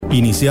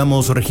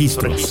Iniciamos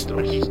registros.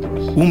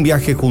 Un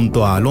viaje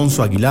junto a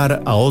Alonso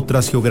Aguilar a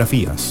otras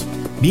geografías.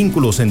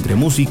 Vínculos entre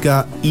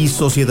música y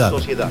sociedad.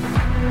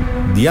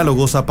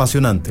 Diálogos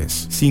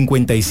apasionantes.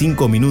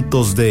 55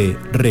 minutos de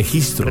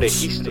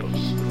registros.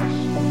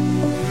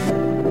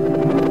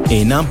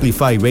 En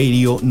Amplify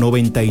Radio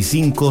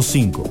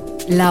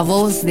 95.5. La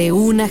voz de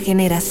una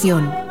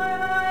generación.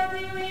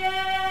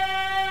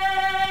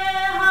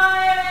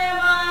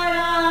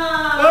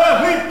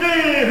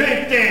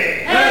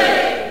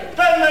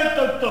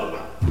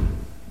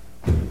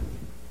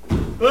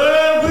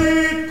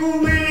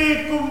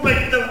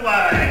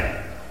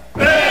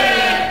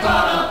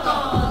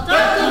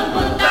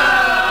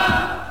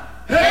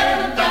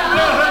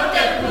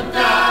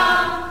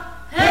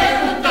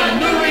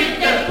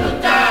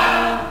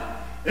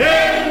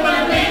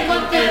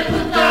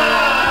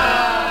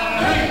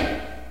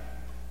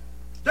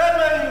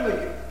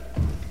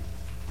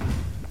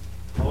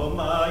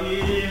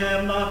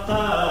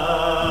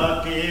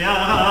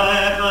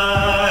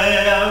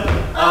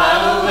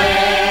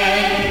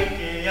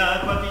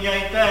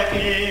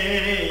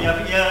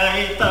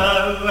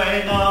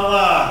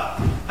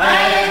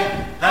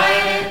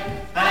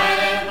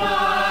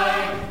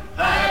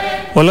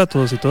 Hola a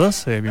todos y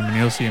todas,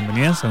 bienvenidos y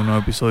bienvenidas a un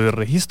nuevo episodio de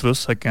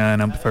Registros acá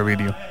en Amplify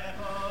Radio.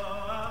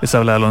 Les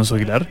habla Alonso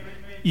Aguilar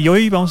y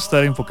hoy vamos a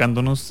estar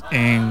enfocándonos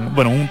en,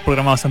 un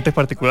programa bastante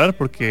particular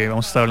porque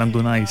vamos a estar hablando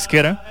de una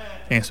disquera,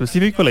 en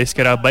específico la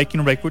disquera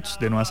Viking Records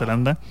de Nueva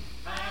Zelanda,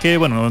 que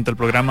durante el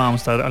programa vamos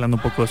a estar hablando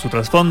un poco de su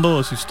trasfondo,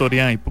 de su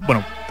historia y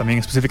también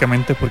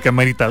específicamente porque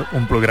amerita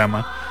un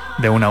programa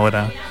de una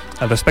hora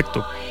al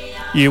respecto.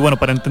 Y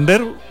para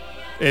entender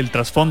el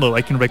trasfondo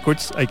de Viking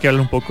Records hay que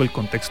hablar un poco del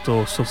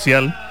contexto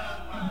social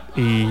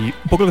y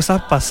un poco lo que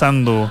estaba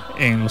pasando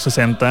en los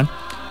 60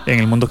 en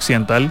el mundo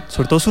occidental,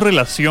 sobre todo su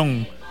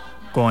relación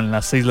con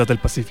las islas del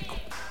Pacífico.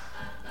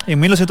 En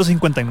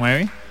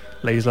 1959,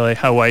 la isla de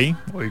Hawái,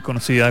 hoy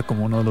conocida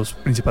como uno de los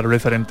principales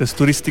referentes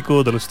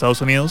turísticos de los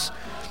Estados Unidos,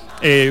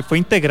 fue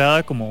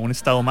integrada como un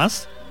estado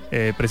más,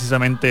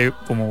 precisamente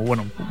como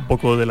un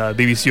poco de la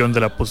división de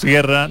la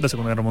posguerra, de la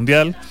Segunda Guerra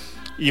Mundial.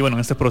 Y en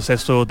este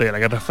proceso de la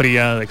Guerra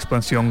Fría, de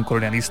expansión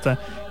colonialista,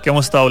 que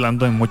hemos estado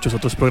hablando en muchos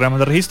otros programas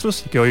de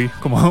registros y que hoy,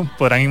 como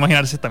podrán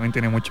imaginarse, también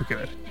tiene mucho que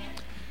ver.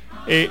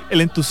 El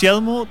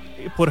entusiasmo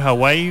por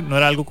Hawái no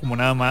era algo como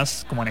nada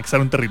más como anexar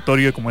un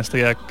territorio, como esta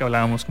idea que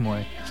hablábamos como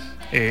de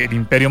el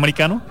Imperio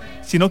Americano,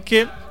 sino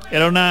que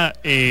era una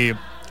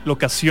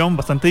locación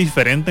bastante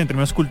diferente en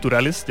términos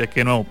culturales, ya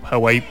que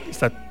Hawái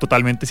está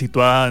totalmente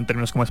situada en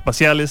términos como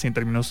espaciales y en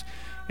términos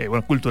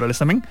culturales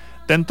también,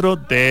 dentro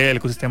del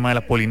ecosistema de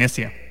la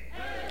Polinesia.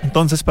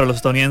 Entonces, para los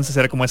estadounidenses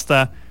era como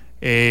esta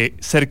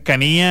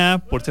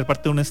cercanía por ser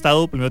parte de un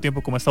estado, al mismo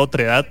tiempo como esta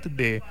otredad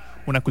de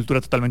una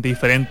cultura totalmente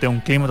diferente,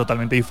 un clima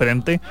totalmente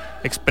diferente,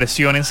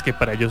 expresiones que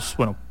para ellos,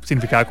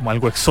 significaba como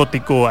algo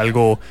exótico,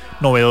 algo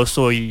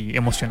novedoso y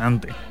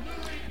emocionante.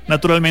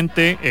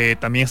 Naturalmente,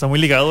 también está muy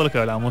ligado a lo que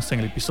hablábamos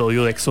en el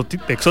episodio de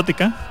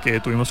Exótica, que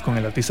tuvimos con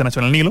el artista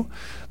nacional Nilo,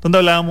 donde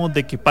hablábamos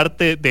de que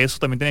parte de eso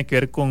también tiene que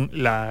ver con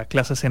la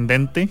clase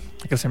ascendente,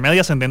 la clase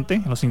media ascendente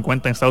en los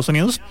 50 en Estados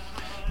Unidos,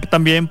 que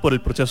también por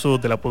el proceso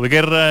de la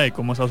posguerra y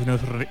cómo Estados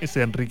Unidos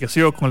se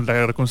enriqueció con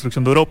la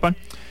reconstrucción de Europa,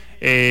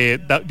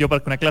 dio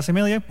para que una clase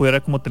media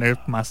pudiera como tener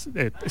más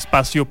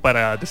espacio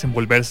para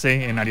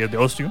desenvolverse en áreas de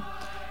ocio.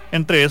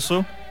 Entre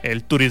eso,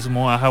 el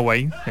turismo a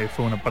Hawái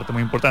fue una parte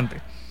muy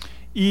importante.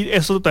 Y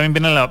eso también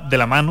viene de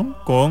la mano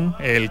con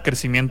el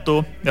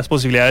crecimiento de las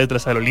posibilidades de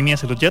las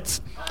aerolíneas y los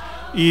jets.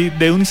 Y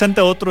de un instante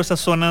a otro, esas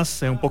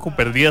zonas un poco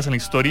perdidas en la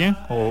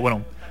historia, o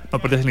no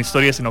perdidas en la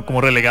historia, sino como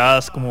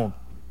relegadas como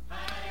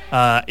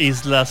a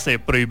islas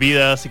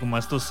prohibidas y como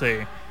estos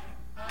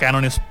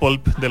cánones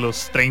pulp de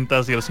los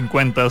 30s y los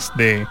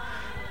 50s,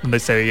 donde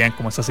se veían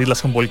como estas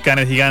islas con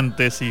volcanes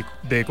gigantes y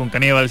con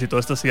caníbales y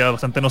todas estas ideas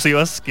bastante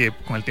nocivas que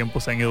con el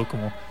tiempo se han ido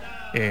como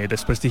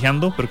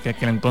desprestigiando, pero que en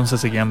aquel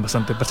entonces seguían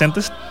bastante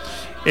presentes.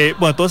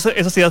 Todas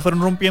esas ideas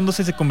fueron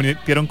rompiéndose y se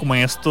convirtieron como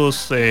en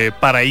estos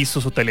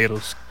paraísos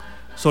hoteleros,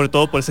 sobre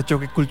todo por ese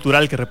choque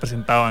cultural que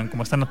representaban,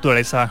 como esta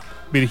naturaleza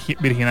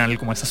virginal,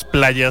 como esas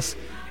playas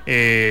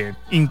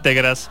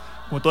íntegras,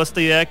 como toda esta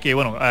idea que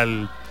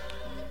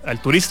al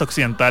turista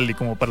occidental y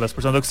como para las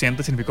personas de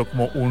Occidente significó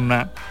como un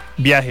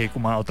viaje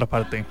como a otra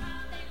parte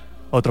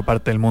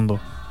del mundo.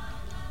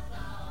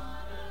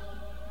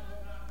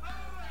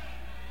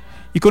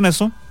 Y con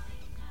eso,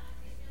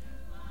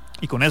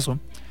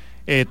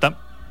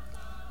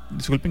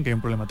 disculpen que hay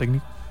un problema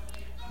técnico.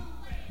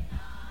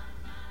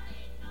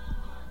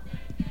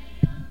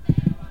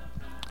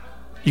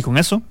 Y con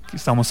eso, que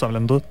estamos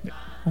hablando,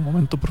 un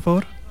momento por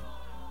favor.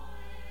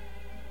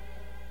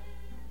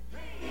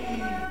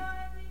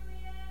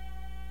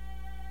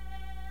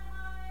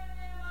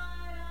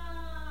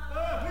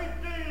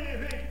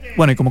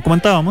 Y como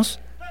comentábamos,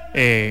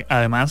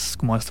 además,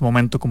 como este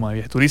momento como de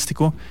viaje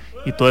turístico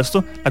y todo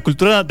esto, la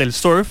cultura del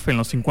surf en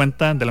los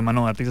 50, de la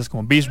mano de artistas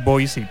como Beach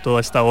Boys y toda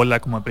esta ola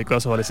como de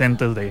películas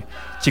adolescentes de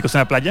chicos en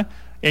la playa,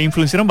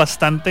 influenciaron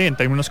bastante en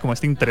términos como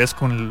este interés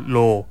con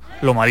lo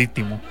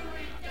marítimo.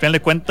 final de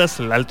cuentas,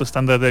 el alto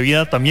estándar de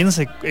vida también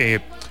se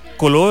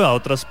coló a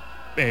otras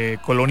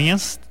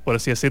colonias, por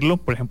así decirlo,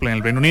 por ejemplo en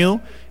el Reino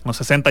Unido. En los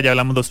 60 ya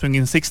hablamos de los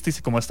Swinging 60s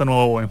y como este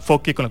nuevo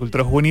enfoque con la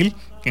cultura juvenil,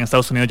 que en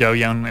Estados Unidos ya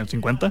había en el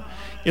 50.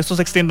 Y esto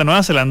se extiende a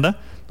Nueva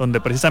Zelanda,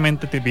 donde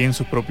precisamente tienen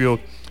su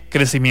propio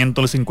crecimiento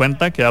en los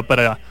 50, que da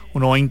para un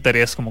nuevo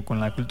interés como con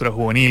la cultura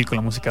juvenil, con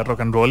la música rock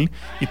and roll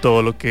y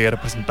todo lo que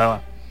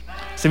representaba.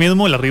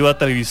 Asimismo, el arribo de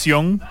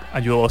televisión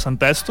ayudó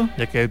bastante a esto,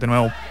 ya que de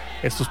nuevo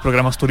estos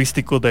programas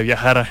turísticos de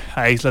viajar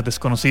a islas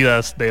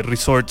desconocidas, de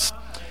resorts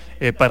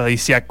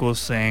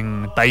paradisíacos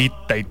en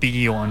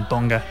Tahití o en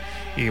Tonga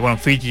y bueno,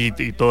 Fiji,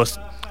 y toda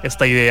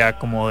esta idea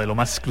como de lo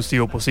más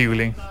exclusivo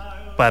posible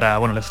para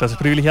las clases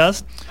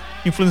privilegiadas,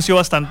 influenció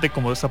bastante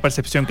como esa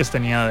percepción que se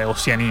tenía de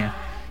Oceanía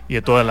y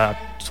de toda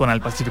la zona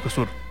del Pacífico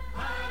Sur.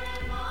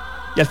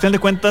 Y al final de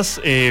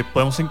cuentas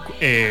podemos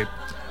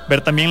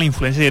ver también la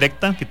influencia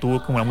directa que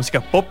tuvo como la música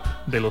pop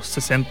de los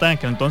 60 en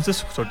aquel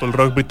entonces, sobre todo el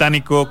rock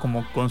británico,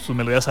 como con sus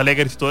melodías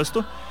alegres y todo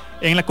esto,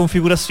 en la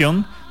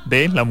configuración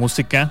de la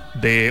música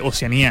de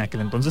Oceanía en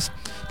aquel entonces,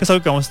 que es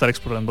algo que vamos a estar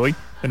explorando hoy.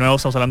 De nuevo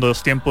estamos hablando de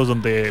los tiempos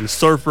donde el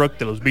surf rock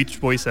de los Beach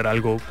Boys era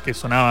algo que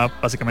sonaba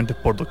básicamente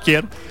por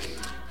doquier,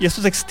 y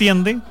esto se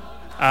extiende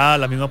a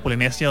la misma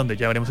Polinesia, donde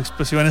ya veremos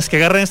expresiones que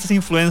agarran estas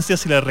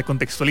influencias y las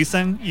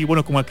recontextualizan y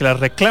como que las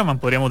reclaman,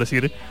 podríamos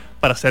decir,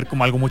 para hacer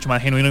como algo mucho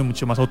más genuino y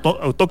mucho más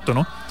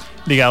autóctono,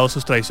 ligado a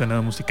sus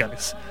tradiciones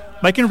musicales.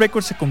 Viking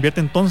Records se convierte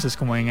entonces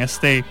como en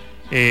este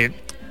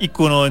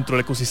icono dentro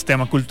del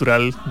ecosistema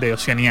cultural de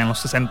Oceanía en los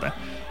 60.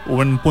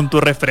 Hubo un punto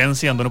de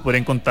referencia donde uno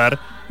podría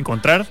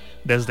encontrar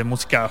desde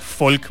música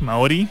folk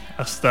maori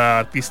hasta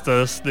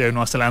artistas de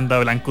Nueva Zelanda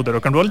blancos de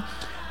rock and roll,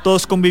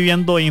 todos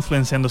conviviendo e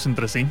influenciándose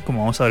entre sí,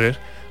 como vamos a ver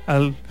a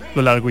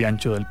lo largo y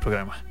ancho del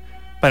programa.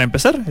 Para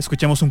empezar,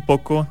 escuchemos un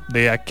poco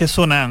de a qué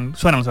suenan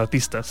los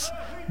artistas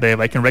de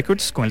Viking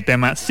Records con el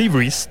tema Sea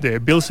Breeze de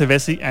Bill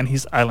Savesi and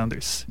His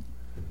Islanders.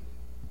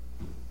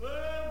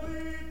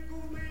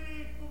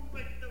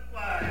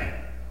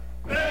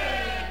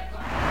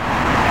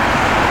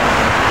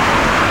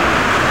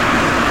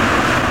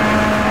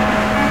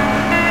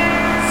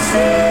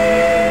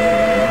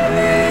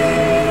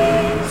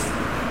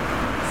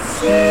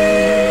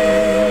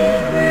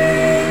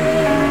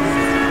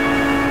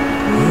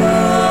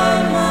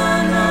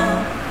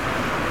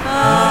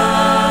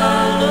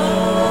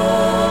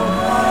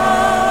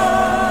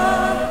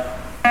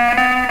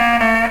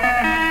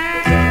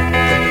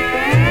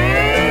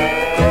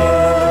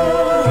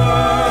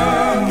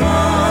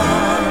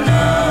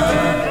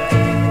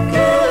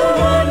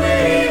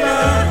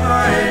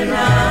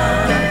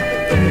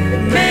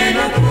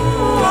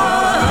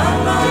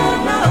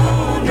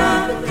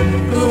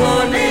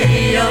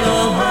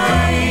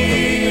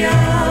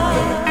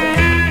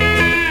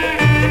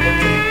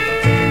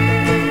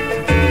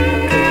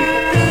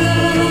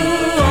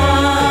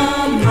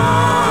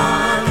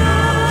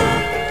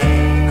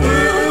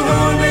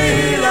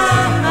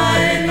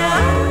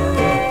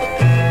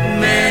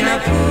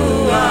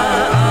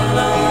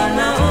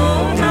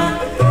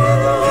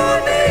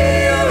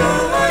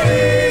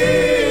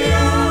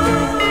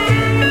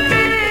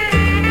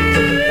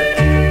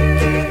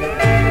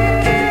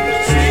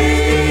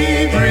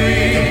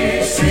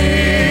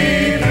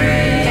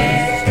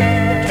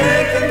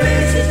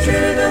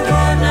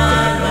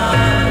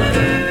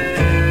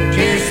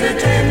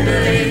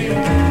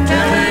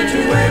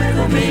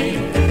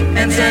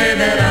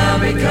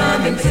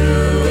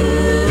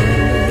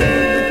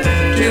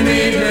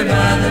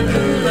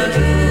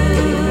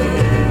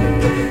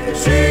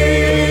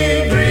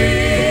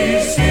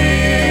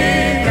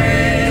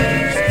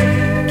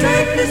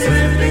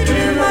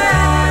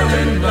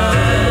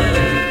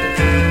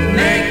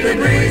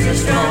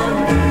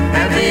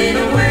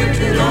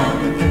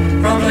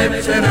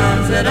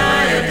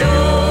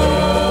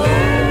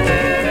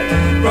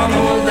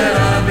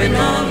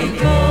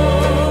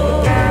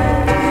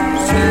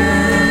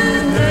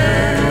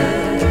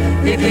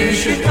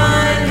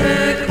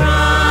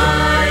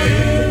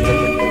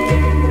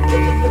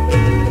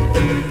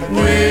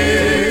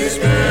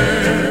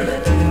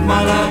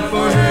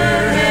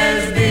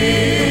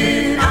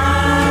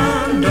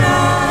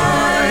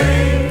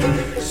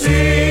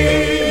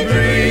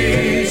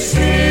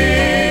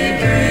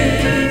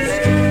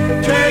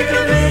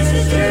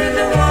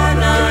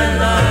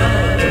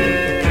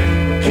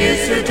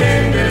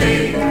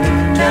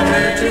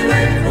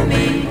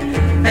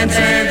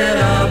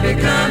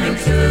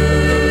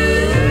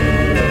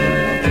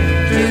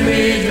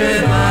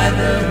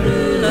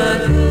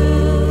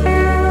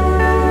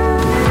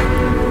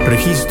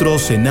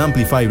 Registros en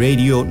Amplify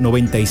Radio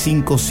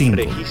 95.5.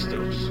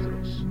 Registros.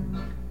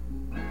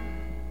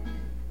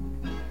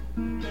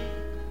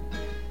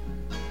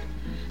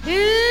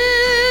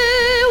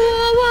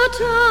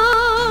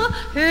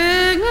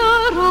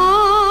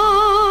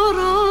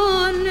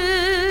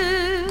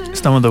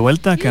 Estamos de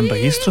vuelta acá en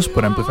Registros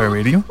por Amplify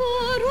Radio.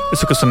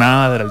 Eso que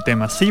sonaba era el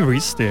tema Sea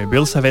Breeze de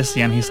Bill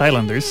Savesi and His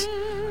Islanders,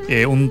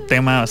 un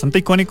tema bastante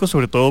icónico,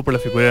 sobre todo por la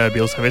figura de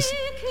Bill Savesi.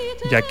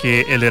 ya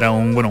que él era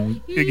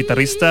un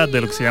guitarrista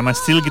de lo que se llama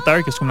steel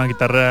guitar, que es una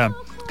guitarra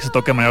que se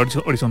toca de manera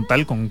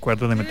horizontal con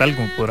cuerdas de metal,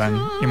 como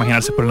podrán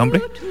imaginarse por el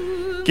nombre,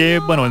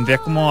 que vendría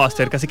como a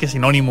ser casi que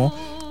sinónimo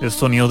de los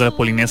sonidos de la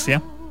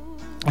Polinesia,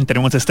 en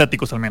términos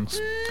estéticos al menos.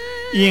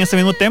 Y en este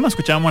mismo tema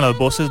escuchábamos las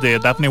voces de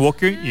Daphne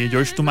Walker y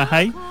George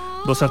Tumahai,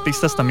 dos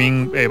artistas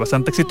también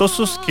bastante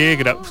exitosos que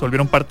se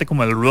volvieron parte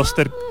como del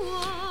roster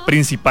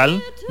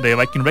principal de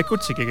Viking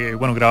Records y que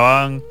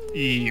grababan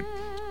y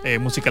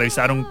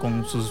musicalizaron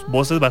con sus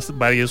voces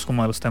varios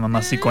como de los temas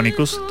más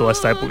icónicos de toda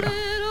esta época.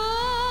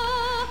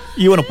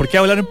 Y ¿por qué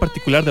hablar en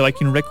particular de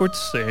Viking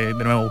Records? De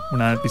nuevo,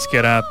 una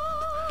disquera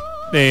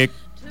que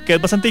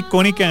es bastante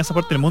icónica en esta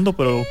parte del mundo,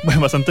 pero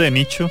bastante de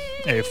nicho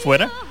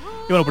fuera.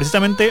 Y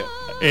precisamente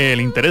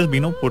el interés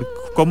vino por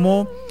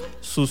cómo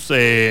sus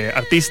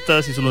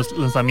artistas y sus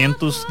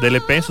lanzamientos de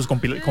LP, sus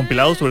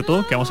compilados sobre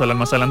todo, que vamos a hablar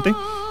más adelante,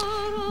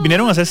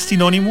 vinieron a ser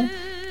sinónimo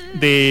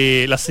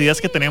de las ideas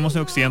que tenemos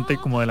en Occidente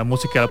como de la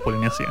música de la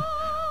Polinesia,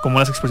 como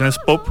las expresiones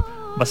pop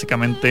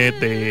básicamente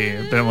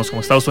tenemos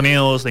como Estados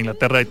Unidos, de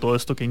Inglaterra y todo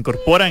esto, que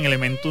incorporan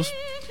elementos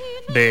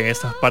de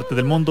estas partes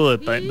del mundo,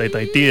 de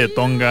Tahití, de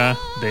Tonga,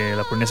 de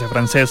la Polinesia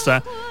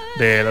francesa,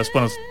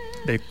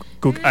 de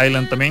Cook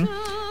Island también.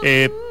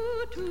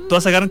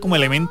 Todas agarran como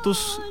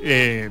elementos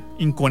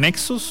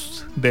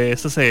inconexos de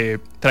estas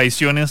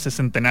tradiciones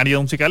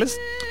centenarias musicales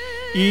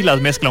y las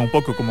mezclan un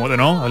poco, como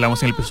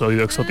hablamos en el episodio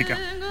de Exótica.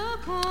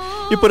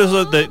 Y por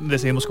eso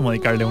decidimos como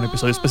dedicarle un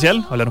episodio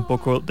especial, hablar un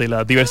poco de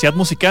la diversidad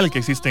musical que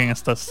existe en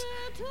estas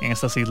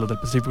islas del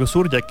Pacífico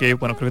Sur, ya que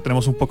creo que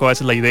tenemos un poco a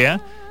veces la idea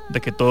de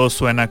que todo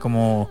suena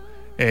como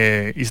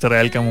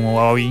Israel, como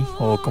Maui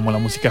o como la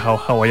música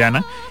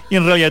hawaiana, y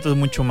en realidad es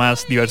mucho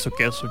más diverso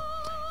que eso.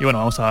 Y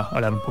vamos a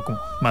hablar un poco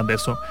más de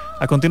eso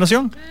a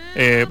continuación.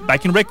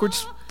 Viking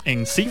Records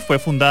en sí fue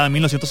fundada en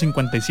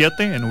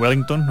 1957 en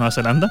Wellington, Nueva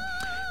Zelanda.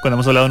 Cuando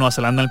hemos hablado de Nueva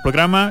Zelanda en el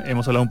programa,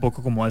 hemos hablado un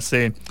poco como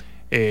ese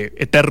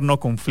eterno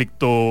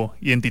conflicto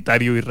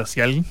identitario y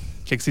racial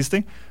que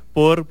existe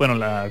por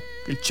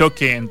el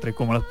choque entre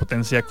como la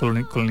potencia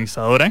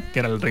colonizadora, que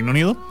era el Reino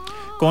Unido,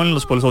 con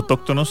los pueblos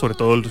autóctonos, sobre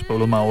todo los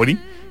pueblos maori,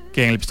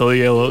 que en el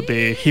episodio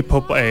de hip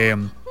hop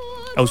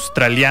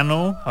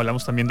australiano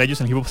hablamos también de ellos,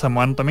 en el hip hop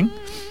samoano también.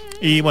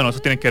 Y eso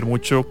tiene que ver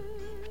mucho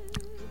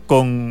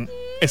con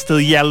este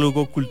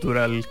diálogo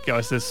cultural que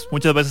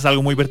muchas veces es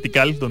algo muy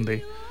vertical,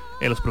 donde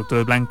los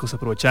productores blancos se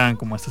aprovechaban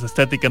como estas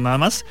estéticas nada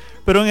más,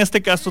 pero en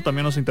este caso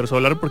también nos interesó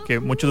hablar porque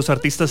muchos de los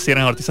artistas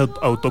eran artistas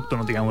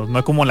autóctonos, digamos,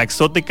 no como la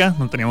exótica,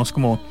 no teníamos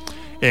como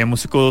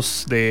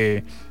músicos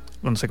de,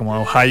 como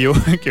de Ohio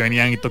que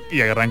venían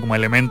y agarraban como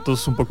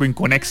elementos un poco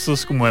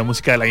inconexos como de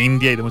música de la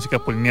India y de música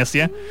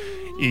polinesia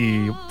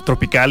y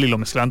tropical y lo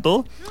mezclaban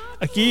todo.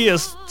 Aquí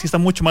sí está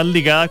mucho más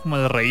ligada como a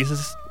las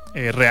raíces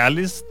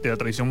reales de la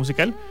tradición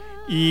musical,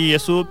 y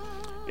eso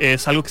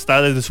es algo que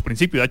está desde su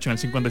principio. De hecho, en el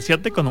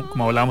 57,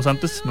 como hablábamos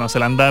antes, Nueva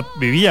Zelanda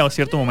vivía a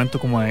cierto momento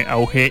como de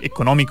auge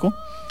económico,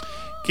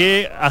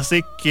 que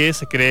hace que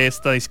se cree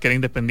esta disquera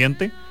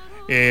independiente.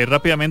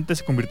 Rápidamente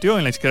se convirtió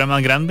en la disquera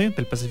más grande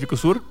del Pacífico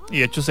Sur, y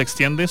de hecho se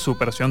extiende su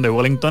operación de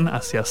Wellington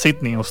hacia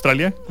Sydney,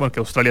 Australia, porque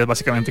Australia es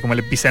básicamente como el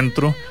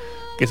epicentro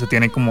que se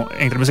tiene como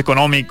en términos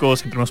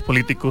económicos, en términos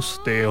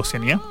políticos de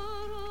Oceanía.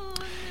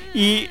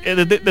 Y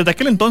desde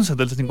aquel entonces,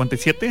 desde el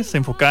 57, se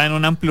enfocaba en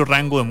un amplio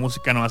rango de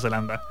música en Nueva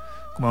Zelanda.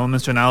 Como hemos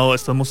mencionado,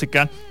 esta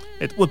música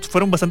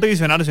fueron bastante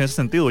visionarios en ese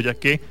sentido, ya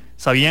que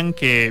sabían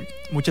que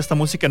mucha de esta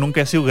música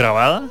nunca había sido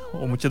grabada,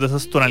 o muchas de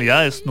esas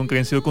tonalidades nunca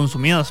habían sido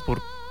consumidas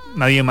por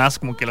nadie más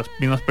como que las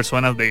mismas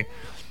personas de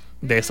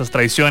estas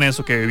tradiciones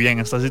o que vivían en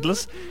estas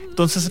islas.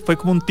 Entonces fue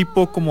como un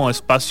tipo como de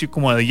espacio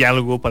como de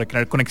diálogo para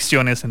crear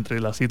conexiones entre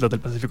las islas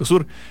del Pacífico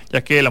Sur,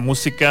 ya que la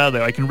música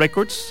de Viking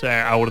Records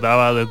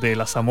abordaba desde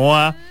la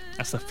Samoa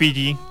hasta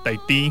Fiji,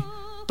 Tahití,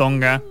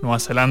 Tonga, Nueva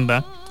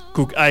Zelanda,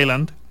 Cook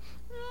Island.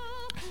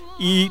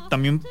 Y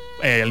también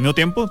al mismo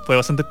tiempo fue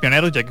bastante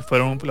pionero, ya que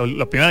fueron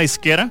la primera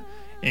disquera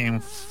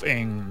en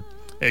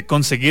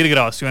conseguir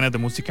grabaciones de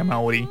música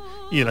maori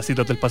y de las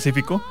islas del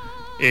Pacífico,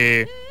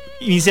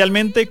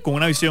 inicialmente con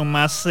una visión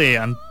más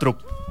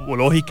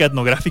antropológica,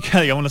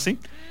 etnográfica, digámoslo así.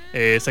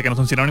 Sé que no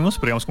son sinónimos,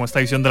 pero digamos como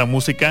esta visión de la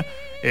música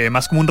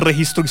más como un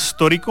registro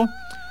histórico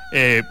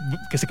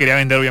que se quería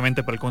vender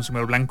obviamente para el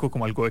consumidor blanco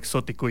como algo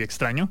exótico y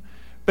extraño.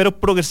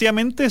 Pero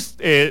progresivamente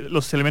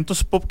los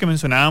elementos pop que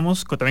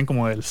mencionábamos, también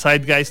como del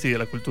zeitgeist y de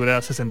la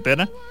cultura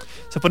sesentera,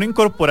 se fueron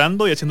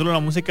incorporando y haciéndolo una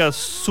música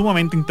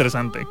sumamente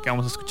interesante que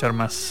vamos a escuchar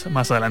más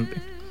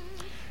adelante.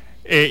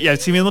 Y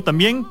así mismo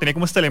también tenía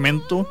como este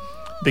elemento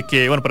de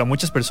que, para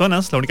muchas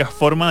personas la única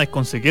forma de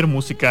conseguir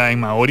música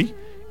en maori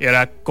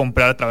era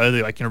comprar a través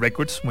de Viking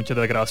Records muchas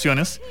de las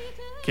grabaciones,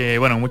 que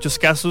en muchos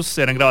casos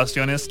eran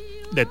grabaciones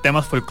de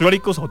temas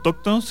folclóricos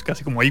autóctonos,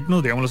 casi como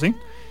himnos, digámoslo así.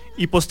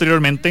 Y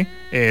posteriormente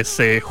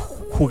se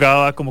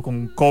jugaba como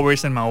con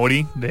covers en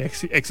maori de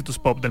éxitos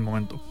pop del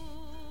momento.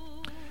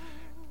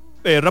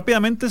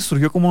 Rápidamente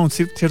surgió como un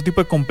cierto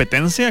tipo de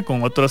competencia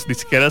con otras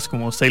disqueras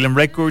como Salem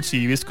Records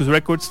y Viscous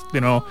Records,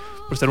 de nuevo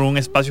por ser un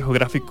espacio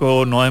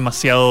geográfico no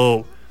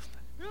demasiado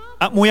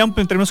muy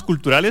amplio en términos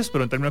culturales,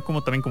 pero en términos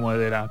como también como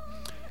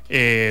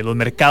de los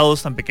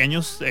mercados tan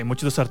pequeños.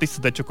 Muchos de los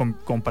artistas de hecho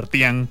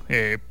compartían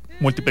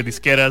múltiples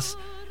disqueras,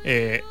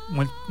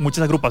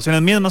 muchas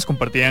agrupaciones mismas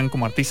compartían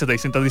como artistas de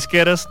distintas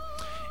disqueras,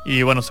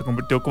 y bueno, se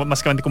convirtió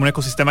básicamente como un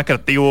ecosistema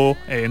creativo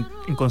en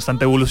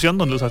constante evolución,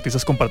 donde los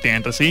artistas compartían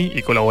entre sí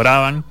y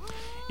colaboraban,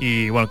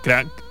 y bueno,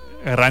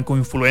 agarraban con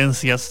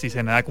influencias y se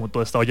generaba como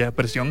toda esta olla de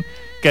presión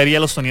que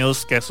haría los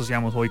sonidos que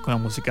asociamos hoy con la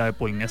música de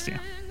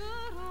Polinesia.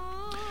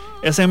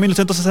 Es en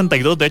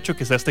 1962 de hecho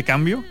que se da este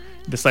cambio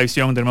de esta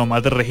visión de nuevo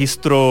más de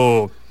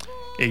registro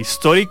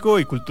histórico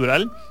y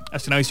cultural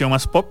hacia una visión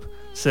más pop.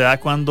 Se da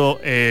cuando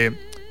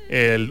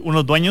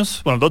dos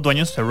dueños,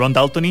 Ron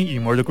Daltoney y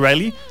Murdoch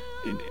Riley,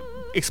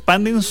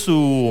 expanden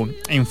su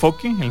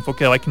enfoque, el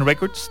enfoque de Viking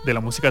Records, de la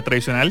música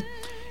tradicional,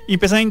 y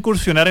empiezan a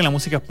incursionar en la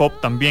música pop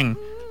también,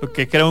 lo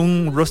que crea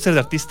un roster de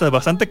artistas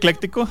bastante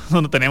ecléctico,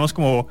 donde tenemos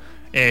como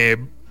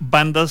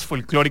bandas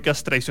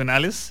folclóricas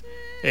tradicionales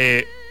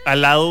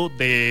al lado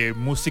de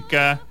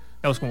música,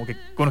 digamos,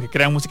 que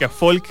crean música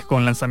folk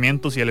con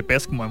lanzamientos y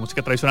LPs como de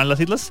música tradicional en las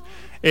islas,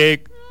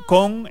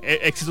 con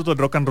éxitos del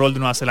rock and roll de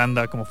Nueva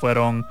Zelanda, como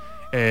fueron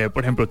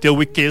por ejemplo Till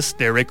We Kiss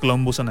de Ray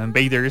Columbus and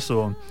Invaders,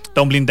 o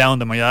Tumbling Down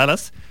de Maya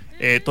Dallas.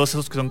 Todos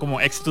esos que son como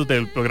éxitos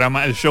del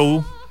programa, el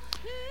show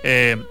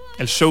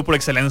por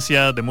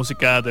excelencia de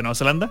música de Nueva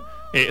Zelanda,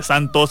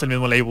 están todos en el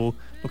mismo label,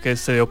 lo que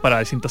se dio para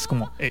distintas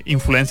como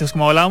influencias,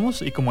 como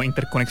hablábamos, y como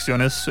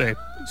interconexiones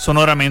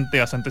sonoramente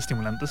bastante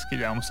estimulantes que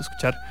ya vamos a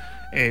escuchar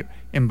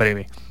en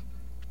breve.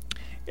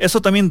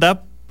 Eso también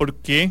da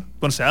porque,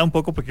 bueno, se da un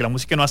poco porque la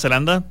música de Nueva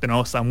Zelanda de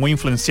nuevo está muy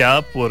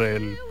influenciada por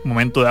el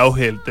momento de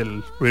auge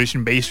del British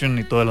Invasion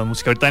y toda la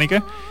música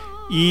británica,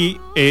 y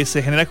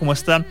se genera como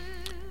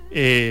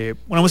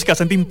una música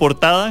bastante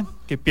importada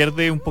que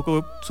pierde un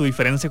poco su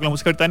diferencia con la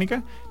música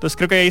británica. Entonces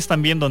creo que ahí es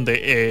también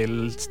donde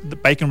el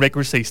Viking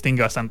Records se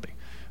distingue bastante,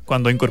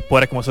 cuando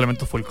incorpora como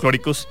elementos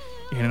folclóricos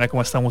y genera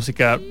como esta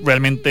música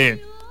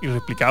realmente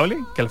irreplicable,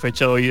 que a la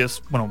fecha de hoy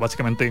es, bueno,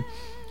 básicamente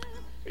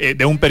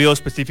de un periodo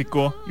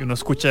específico, y uno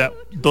escucha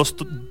dos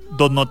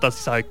notas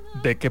y sabe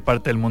de qué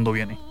parte del mundo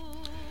viene.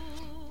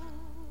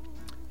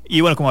 Y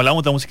bueno, como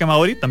hablamos de la música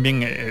maori,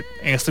 también en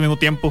este mismo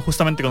tiempo,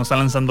 justamente cuando están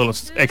lanzando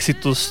los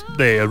éxitos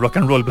de rock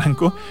and roll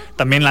blanco,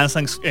 también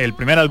lanzan el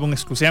primer álbum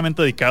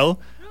exclusivamente dedicado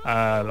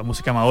a la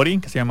música maori,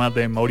 que se llama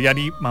The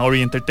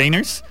Maori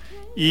Entertainers.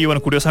 Y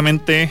bueno,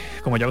 curiosamente,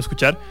 como ya voy a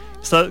escuchar,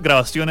 estas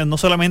grabaciones no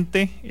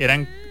solamente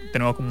eran de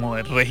nuevo como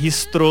el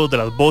registro de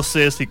las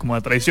voces y como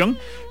de tradición,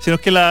 sino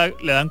que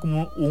le dan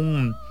como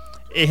un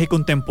eje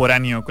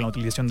contemporáneo con la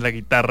utilización de la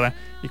guitarra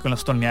y con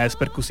las tonalidades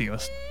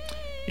percusivas.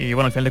 Y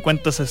bueno, al final de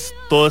cuentas es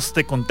todo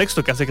este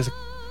contexto que hace que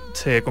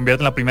se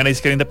convierta en la primera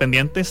disquera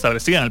independiente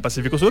establecida en el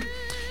Pacífico Sur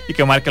y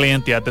que marca la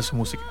identidad de su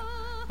música.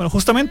 Bueno,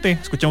 justamente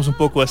escuchamos un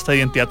poco de esta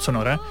identidad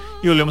sonora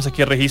y volvemos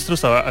aquí a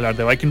registros a hablar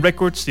de Viking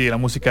Records y de la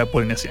música de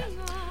Polinesia.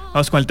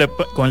 Vamos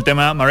con el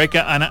tema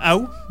Mareka Ana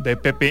Au de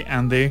Pepe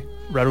and the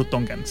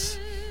Rarutongans.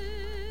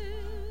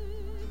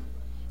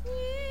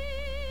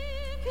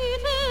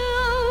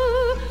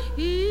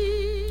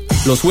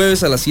 Los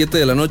jueves a las 7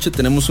 de la noche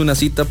tenemos una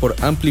cita por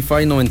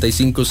Amplify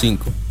 95.5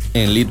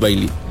 en Lead by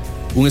Lead,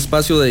 un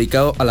espacio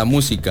dedicado a la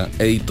música,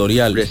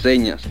 editorial,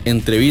 reseñas,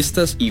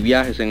 entrevistas y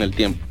viajes en el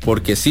tiempo,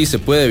 porque sí se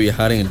puede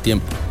viajar en el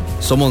tiempo.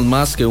 Somos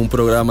más que un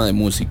programa de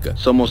música,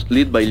 somos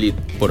Lead by Lead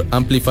por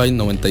Amplify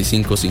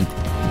 95.5.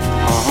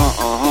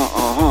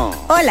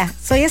 Hola,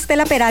 soy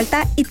Estela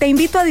Peralta y te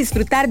invito a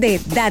disfrutar de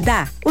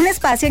Dada, un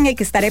espacio en el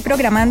que estaré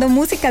programando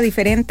música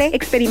diferente,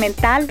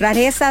 experimental,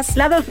 rarezas,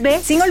 lados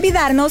B, sin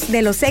olvidarnos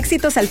de los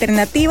éxitos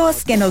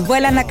alternativos que nos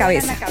vuelan la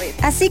cabeza.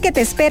 Así que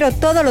te espero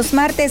todos los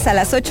martes a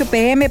las 8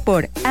 p.m.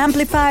 por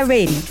Amplify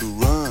Radio.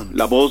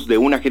 La voz de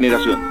una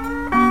generación.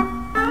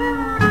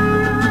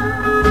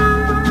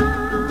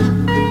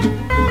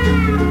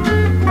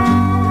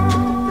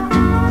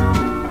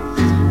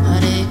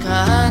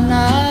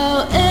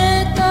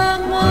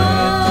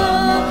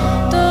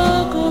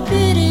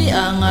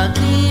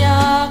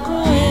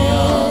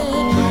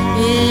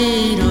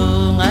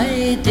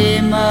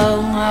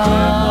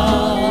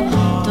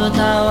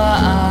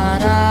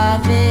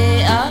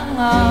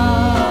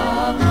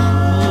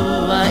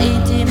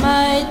 Iti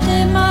mai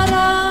te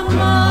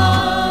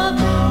marama,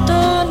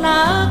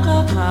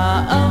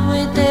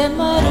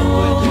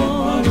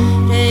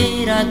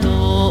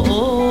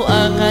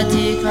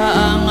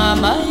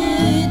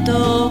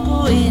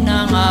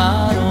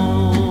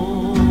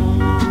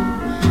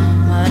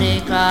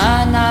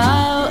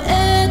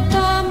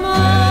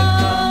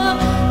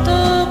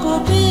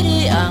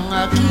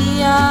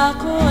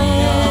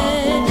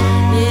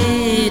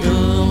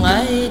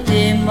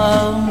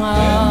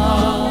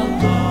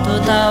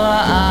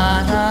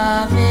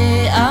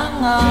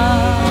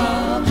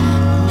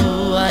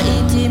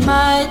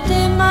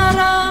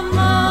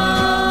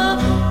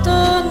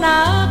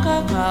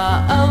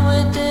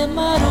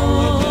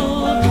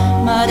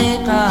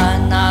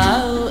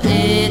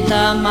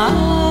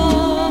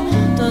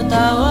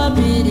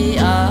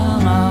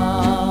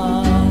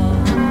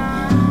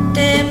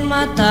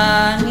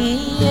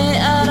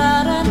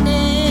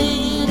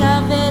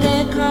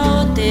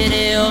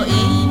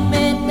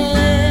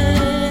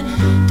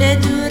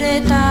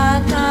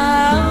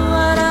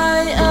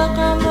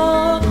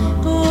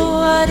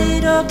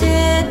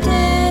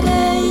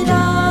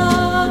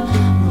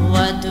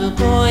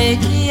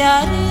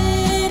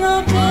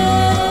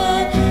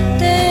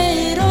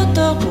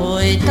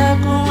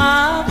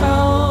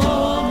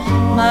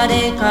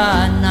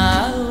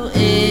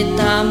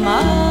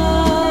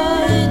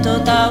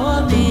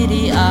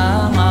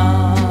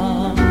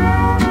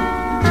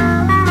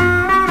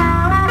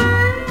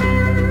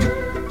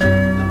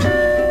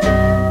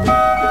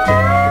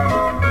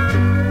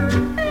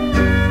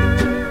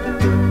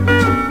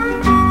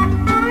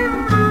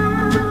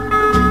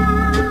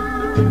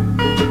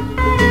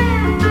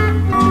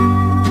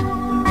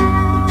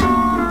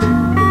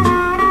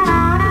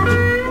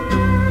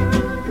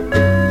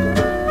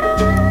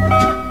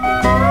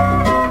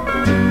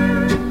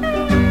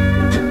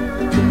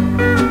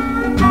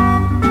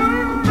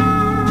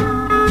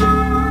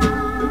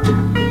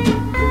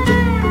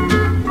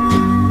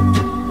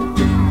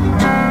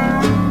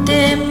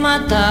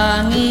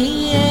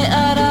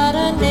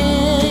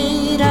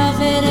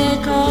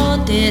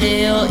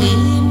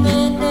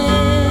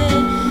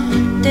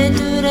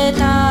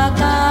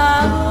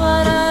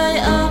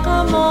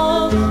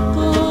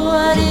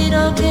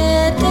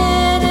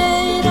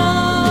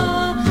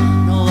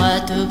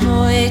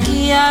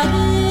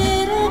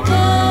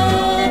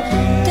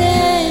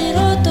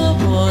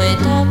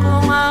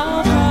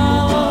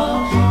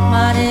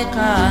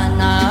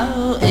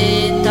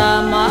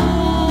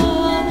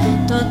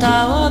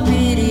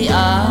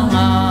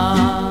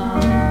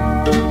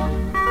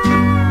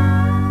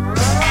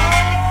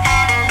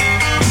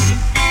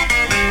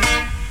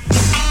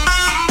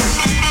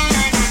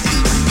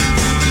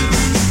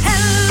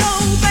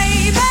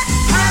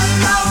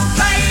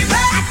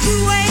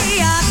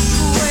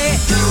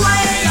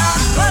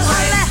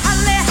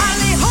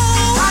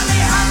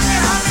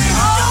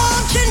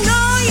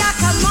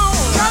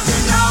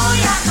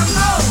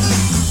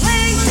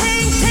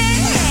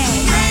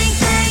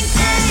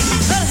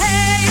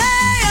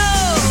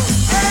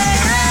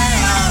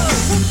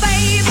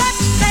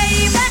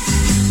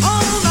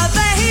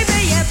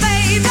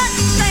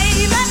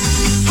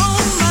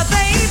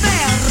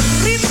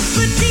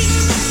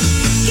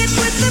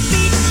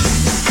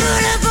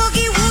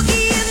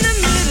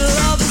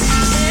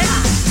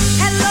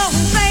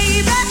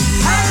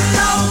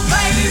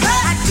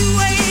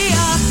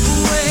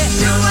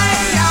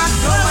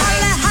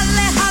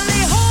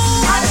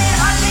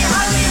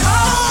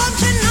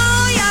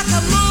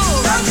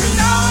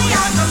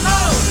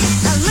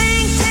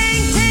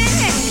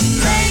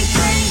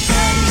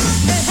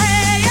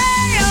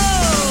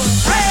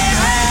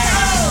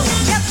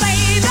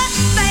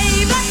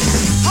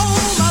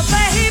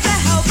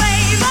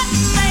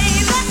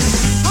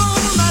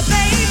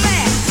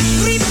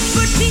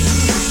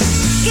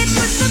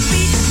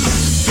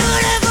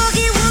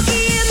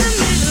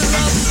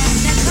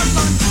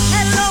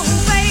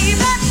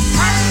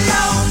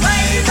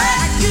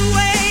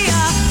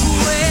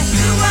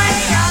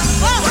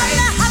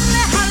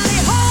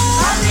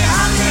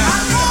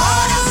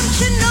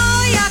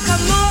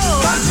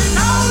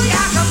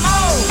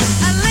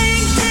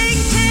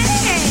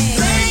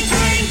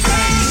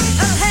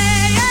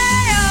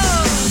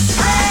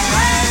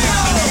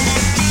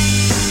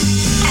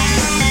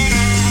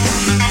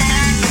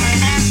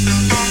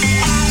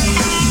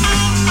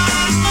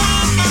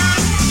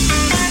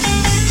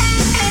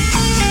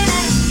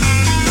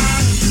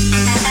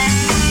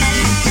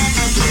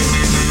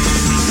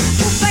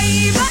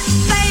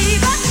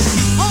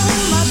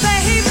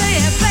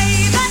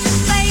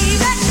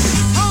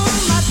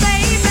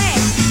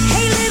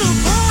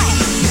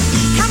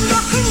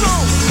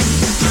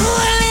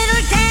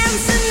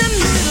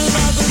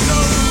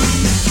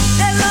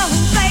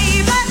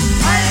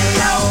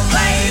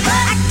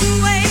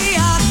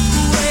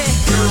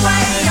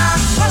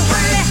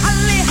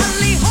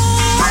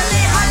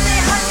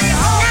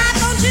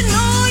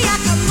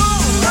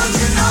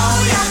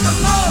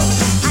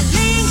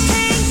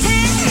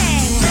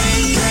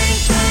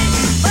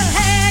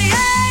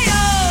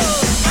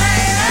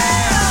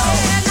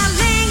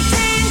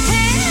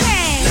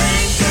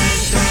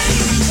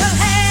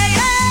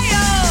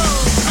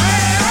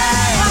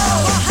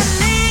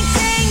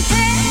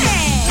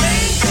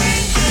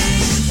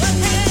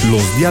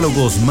 Los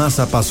diálogos más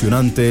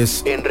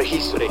apasionantes En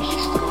registro.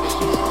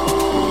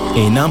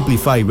 en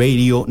Amplify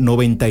Radio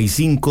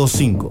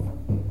 95.5.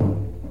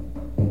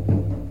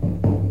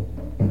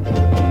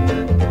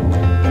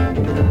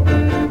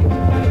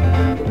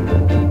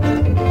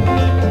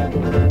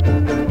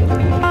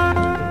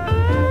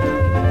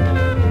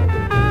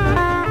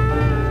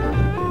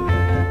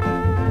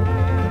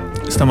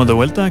 Estamos de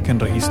vuelta aquí en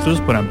Registros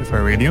por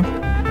Amplify Radio.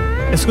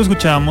 Esto que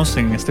escuchábamos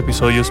en este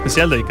episodio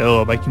especial dedicado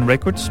a Viking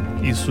Records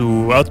y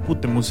su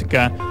output de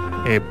música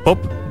pop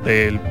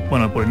del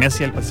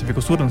Polinesia, el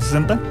Pacífico Sur, en los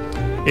 60.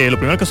 Lo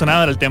primero que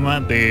sonaba era el tema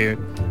de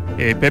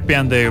Pepe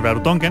and the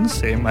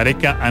Rarotongans,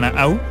 Mareka Ana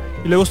Au,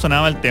 y luego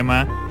sonaba el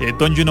tema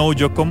Don't You Know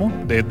Yo Como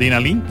de Dina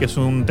Lee, que es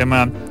un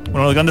tema, uno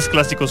de los grandes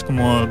clásicos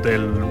como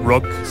del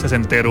rock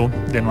sesentero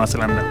de Nueva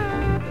Zelanda.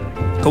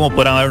 Como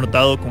podrán haber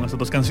notado con estas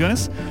dos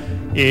canciones,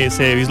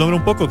 se vislumbra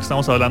un poco que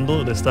estamos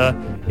hablando de esta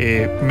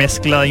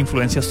mezcla de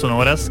influencias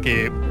sonoras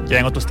que ya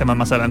en otros temas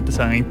más adelante se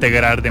van a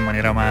integrar de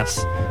manera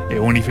más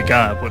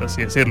unificada, por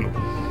así decirlo.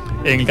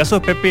 En el caso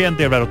de Pepe and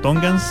the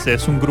Rarotongans,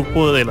 es un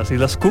grupo de las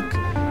Islas Cook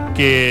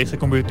que se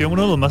convirtió en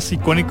uno de los más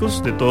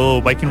icónicos de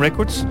todo Viking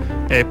Records,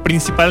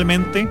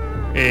 principalmente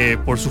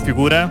por su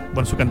figura,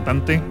 su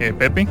cantante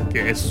Pepe,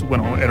 que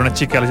era una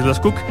chica de las Islas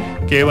Cook,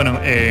 que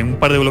en un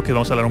par de bloques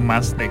vamos a hablar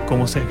más de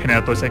cómo se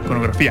genera toda esa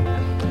iconografía.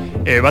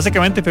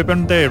 Básicamente Pepe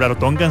and the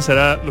Rarotongans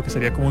era lo que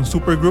sería como un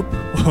supergroup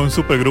o un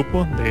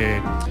supergrupo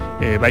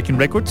de Viking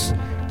Records,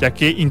 ya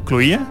que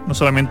incluía no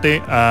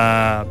solamente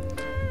a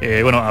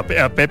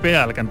Pepe,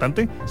 al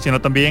cantante, sino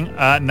también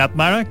a Nat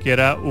Mara, que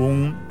era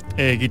un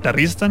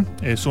guitarrista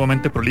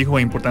sumamente prolijo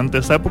e importante de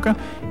esa época,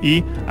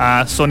 y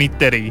a Sonny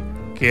Terry,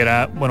 que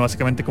era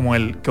básicamente como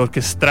el que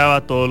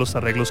orquestaba todos los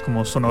arreglos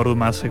como sonoros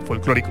más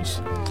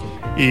folclóricos.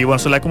 Y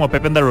se le da como a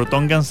Pepe and the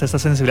Rarotongans esta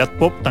sensibilidad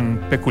pop tan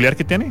peculiar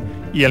que tiene,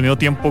 y al mismo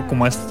tiempo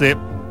como este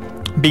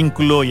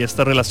vínculo y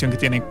esta relación que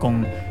tiene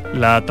con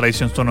la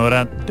tradición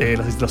sonora de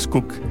las Islas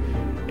Cook.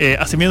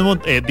 Asimismo,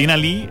 Dina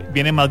Lee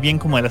viene más bien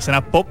como de la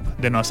escena pop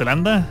de Nueva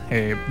Zelanda.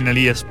 Dina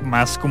Lee es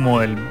más como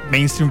del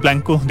mainstream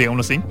blanco,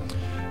 digámoslo así,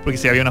 porque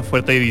sí había una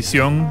fuerte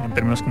división en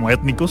términos como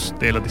étnicos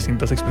de las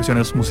distintas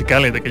expresiones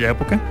musicales de aquella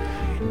época.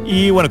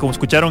 Y como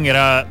escucharon,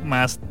 era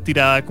más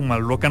tirada como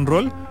al rock and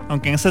roll,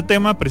 aunque en este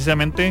tema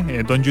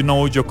precisamente Don't You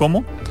Know Yo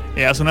Como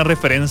hace una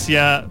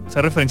referencia,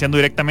 está referenciando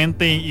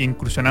directamente e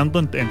incursionando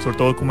sobre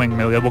todo como en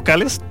melodías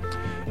vocales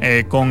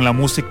con la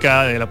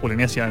música de la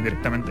Polinesia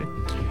directamente.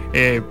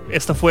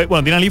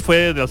 Dina Lee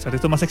fue de las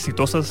artistas más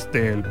exitosas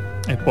del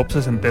pop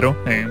sesentero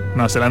en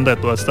Nueva Zelanda,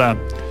 de toda esta.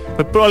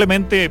 Fue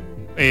probablemente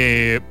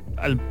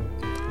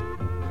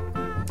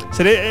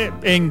sería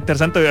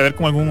interesante ver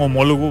como algún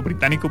homólogo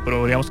británico,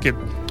 pero digamos que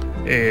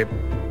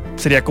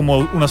sería como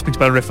unas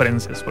principales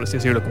referencias, por así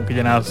decirlo, como que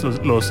llenaba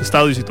los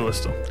estadios y todo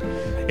esto.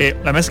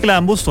 La mezcla de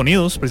ambos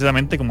sonidos,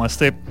 precisamente como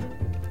este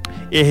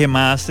eje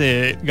más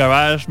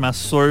garage, más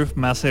surf,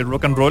 más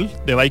rock and roll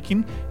de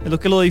Viking, es lo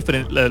que lo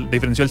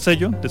diferenció el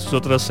sello de sus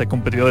otros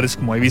competidores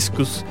como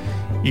Hibiscus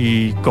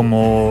y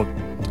como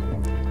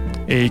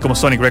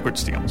Sonic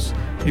Records, digamos.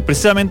 Y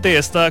precisamente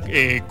esta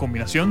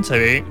combinación se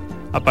ve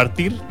a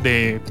partir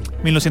de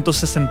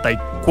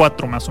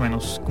 1964 más o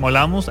menos. Como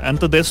hablábamos,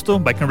 antes de esto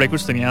Viking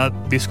Records tenía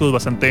discos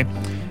bastante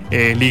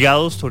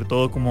ligados sobre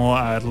todo como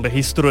al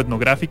registro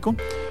etnográfico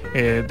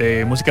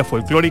de música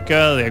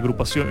folclórica, de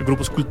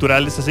grupos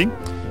culturales así,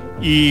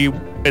 y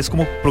es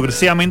como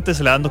progresivamente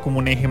se le va dando como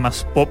un eje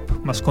más pop,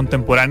 más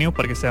contemporáneo,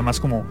 para que sea más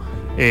como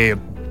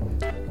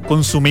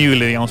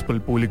consumible, digamos, por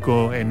el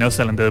público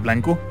neozelandés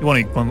blanco.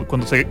 Y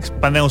cuando se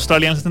expande en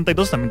Australia en el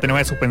 72 también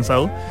tenemos eso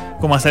pensado,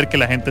 cómo hacer que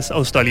la gente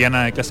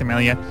australiana de clase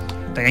media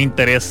tenga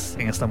interés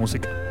en esta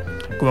música.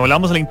 Como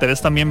hablamos, el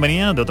interés también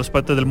venía de otras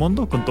partes del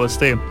mundo, con todo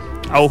este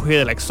auge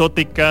de la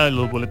exótica,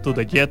 los boletos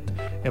de jet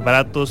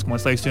baratos, como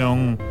esta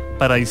visión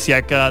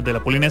paradisiaca de la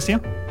Polinesia.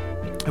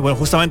 Y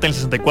justamente en el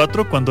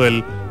 64, cuando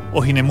el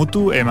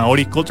Ohinemutu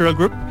Maori Cultural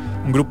Group,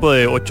 un grupo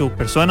de 8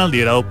 personas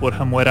liderado por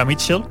Hamuera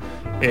Mitchell,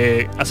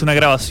 hace una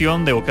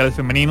grabación de vocales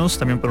femeninos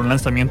también para un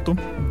lanzamiento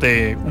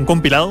de un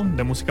compilado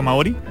de música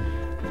maori.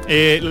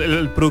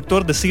 El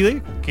productor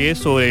decide que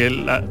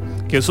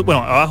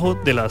abajo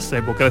de las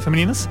vocales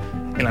femeninas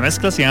en la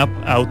mezcla se iban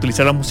a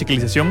utilizar la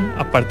musicalización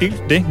a partir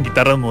de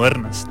guitarras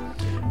modernas,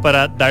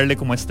 para darle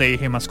como este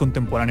eje más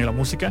contemporáneo a la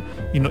música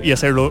y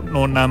hacerlo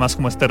no nada más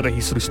como este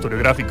registro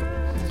historiográfico.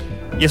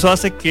 Y eso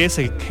hace que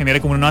se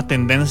genere como una nueva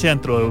tendencia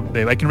dentro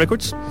de Viking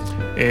Records.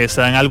 Se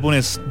dan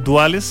álbumes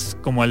duales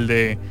como el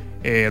de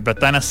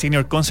Bratana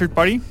Senior Concert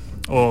Party,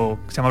 o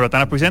se llama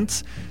Bratana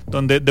Presents,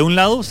 donde de un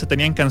lado se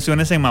tenían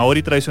canciones en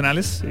maori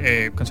tradicionales,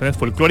 canciones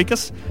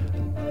folclóricas,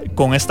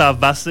 con esta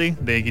base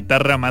de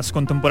guitarra más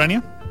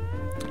contemporánea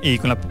y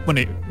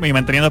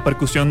manteniendo la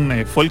percusión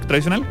folk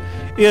tradicional,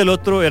 y del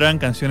otro eran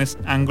canciones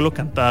anglo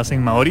cantadas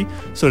en maori,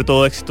 sobre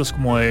todo éxitos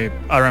como de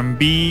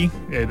R&B,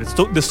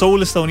 de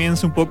soul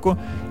estadounidense un poco,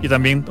 y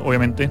también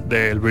obviamente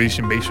del British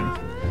Invasion.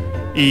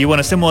 Y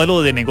este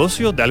modelo de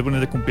negocio de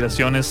álbumes de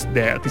compilaciones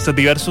de artistas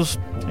diversos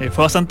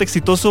fue bastante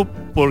exitoso,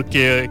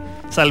 porque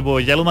salvo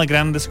ya los más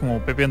grandes como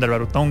Pepe and the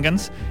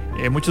Rarotongans,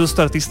 muchos de estos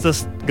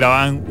artistas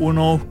grababan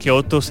uno que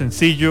otro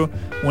sencillo,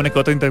 una que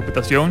otra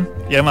interpretación,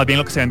 y era más bien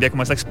lo que se vendía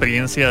como esa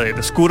experiencia de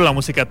descubre la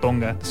música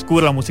tonga,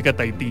 descubre la música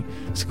tahití,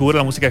 descubre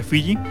la música de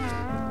Fiji,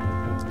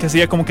 que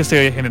hacía como que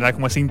se generara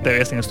como ese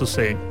interés en estos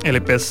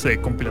LPs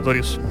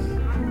compilatorios.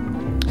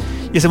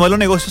 Y ese modelo de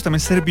negocios también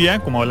servía,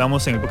 como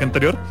hablamos en el bloque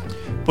anterior,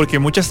 porque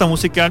mucha de esta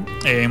música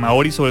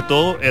maori sobre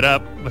todo era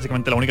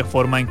básicamente la única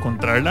forma de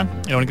encontrarla,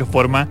 la única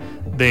forma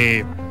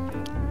de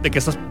que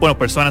estas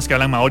personas que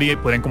hablan maori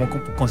podrían como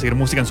conseguir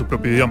música en su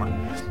propio idioma.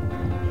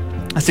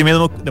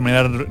 Asimismo, de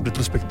manera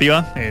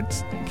retrospectiva,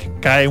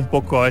 cae un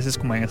poco a veces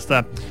como en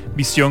esta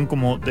visión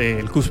como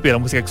del cúspide de la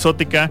música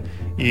exótica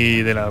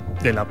y de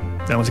la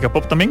música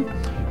pop también,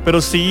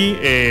 pero sí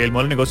el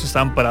modelo de negocio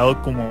está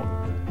amparado como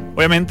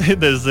obviamente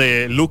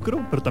desde el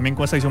lucro, pero también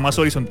con esta visión más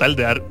horizontal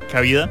de dar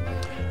cabida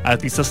a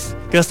artistas,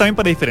 que está bien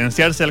para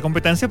diferenciarse de la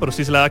competencia, pero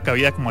sí se le da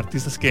cabida como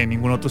artistas que en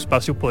ningún otro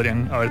espacio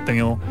podrían haber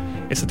tenido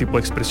este tipo de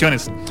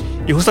expresiones.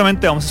 Y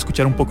justamente vamos a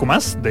escuchar un poco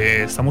más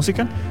de esta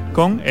música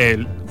con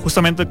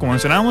justamente como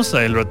mencionábamos,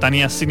 el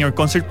Britannia Senior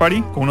Concert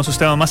Party, con uno de sus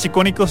temas más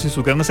icónicos y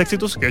sus grandes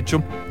éxitos, que de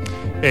hecho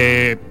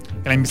en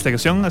la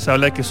investigación se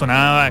habla de que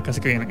sonaba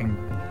casi que en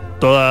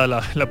toda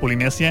la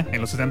Polinesia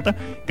en los 70,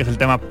 que es el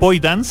tema Poi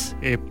Dance,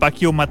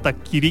 Pakio Mata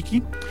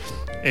Kiriki,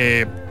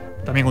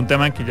 también un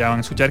tema que ya van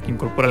a escuchar que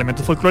incorpora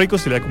elementos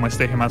folclóricos y le da como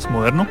este eje más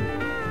moderno.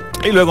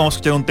 Y luego vamos a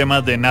escuchar un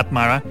tema de Nat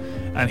Mara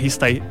and His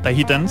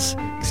Tahitans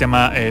que se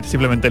llama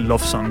simplemente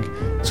Love Song.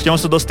 Escuchamos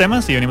estos dos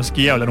temas y venimos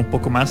aquí a hablar un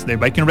poco más de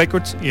Viking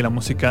Records y la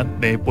música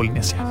de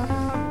Polinesia.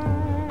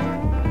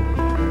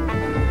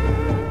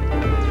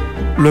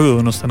 Luego de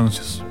unos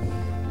anuncios.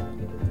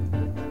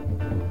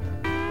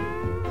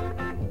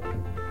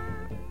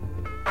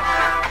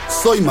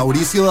 Soy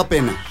Mauricio da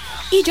Pena.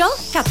 Y yo,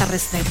 Cata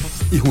Restrepo.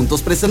 Y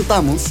juntos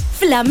presentamos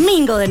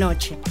Flamingo de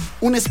Noche.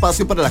 Un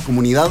espacio para la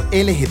comunidad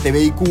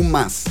LGTBIQ+.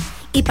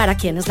 Y para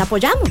quienes la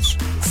apoyamos.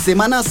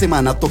 Semana a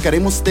semana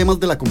tocaremos temas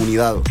de la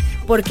comunidad.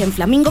 Porque en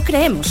Flamingo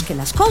creemos que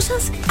las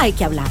cosas hay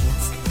que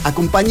hablarlas.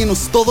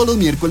 Acompáñenos todos los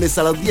miércoles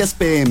a las 10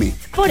 p.m.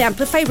 por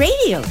Amplify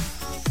Radio.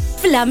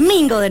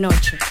 Flamingo de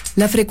Noche.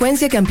 La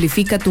frecuencia que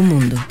amplifica tu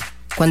mundo.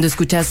 Cuando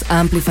escuchas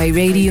Amplify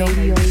Radio,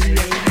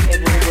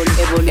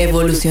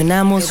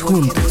 evolucionamos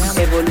juntos.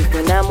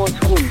 Evolucionamos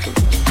juntos.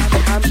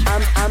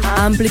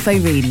 Amplify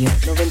Radio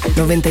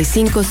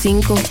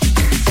 95.5.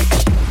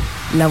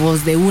 La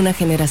voz de una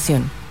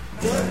generación.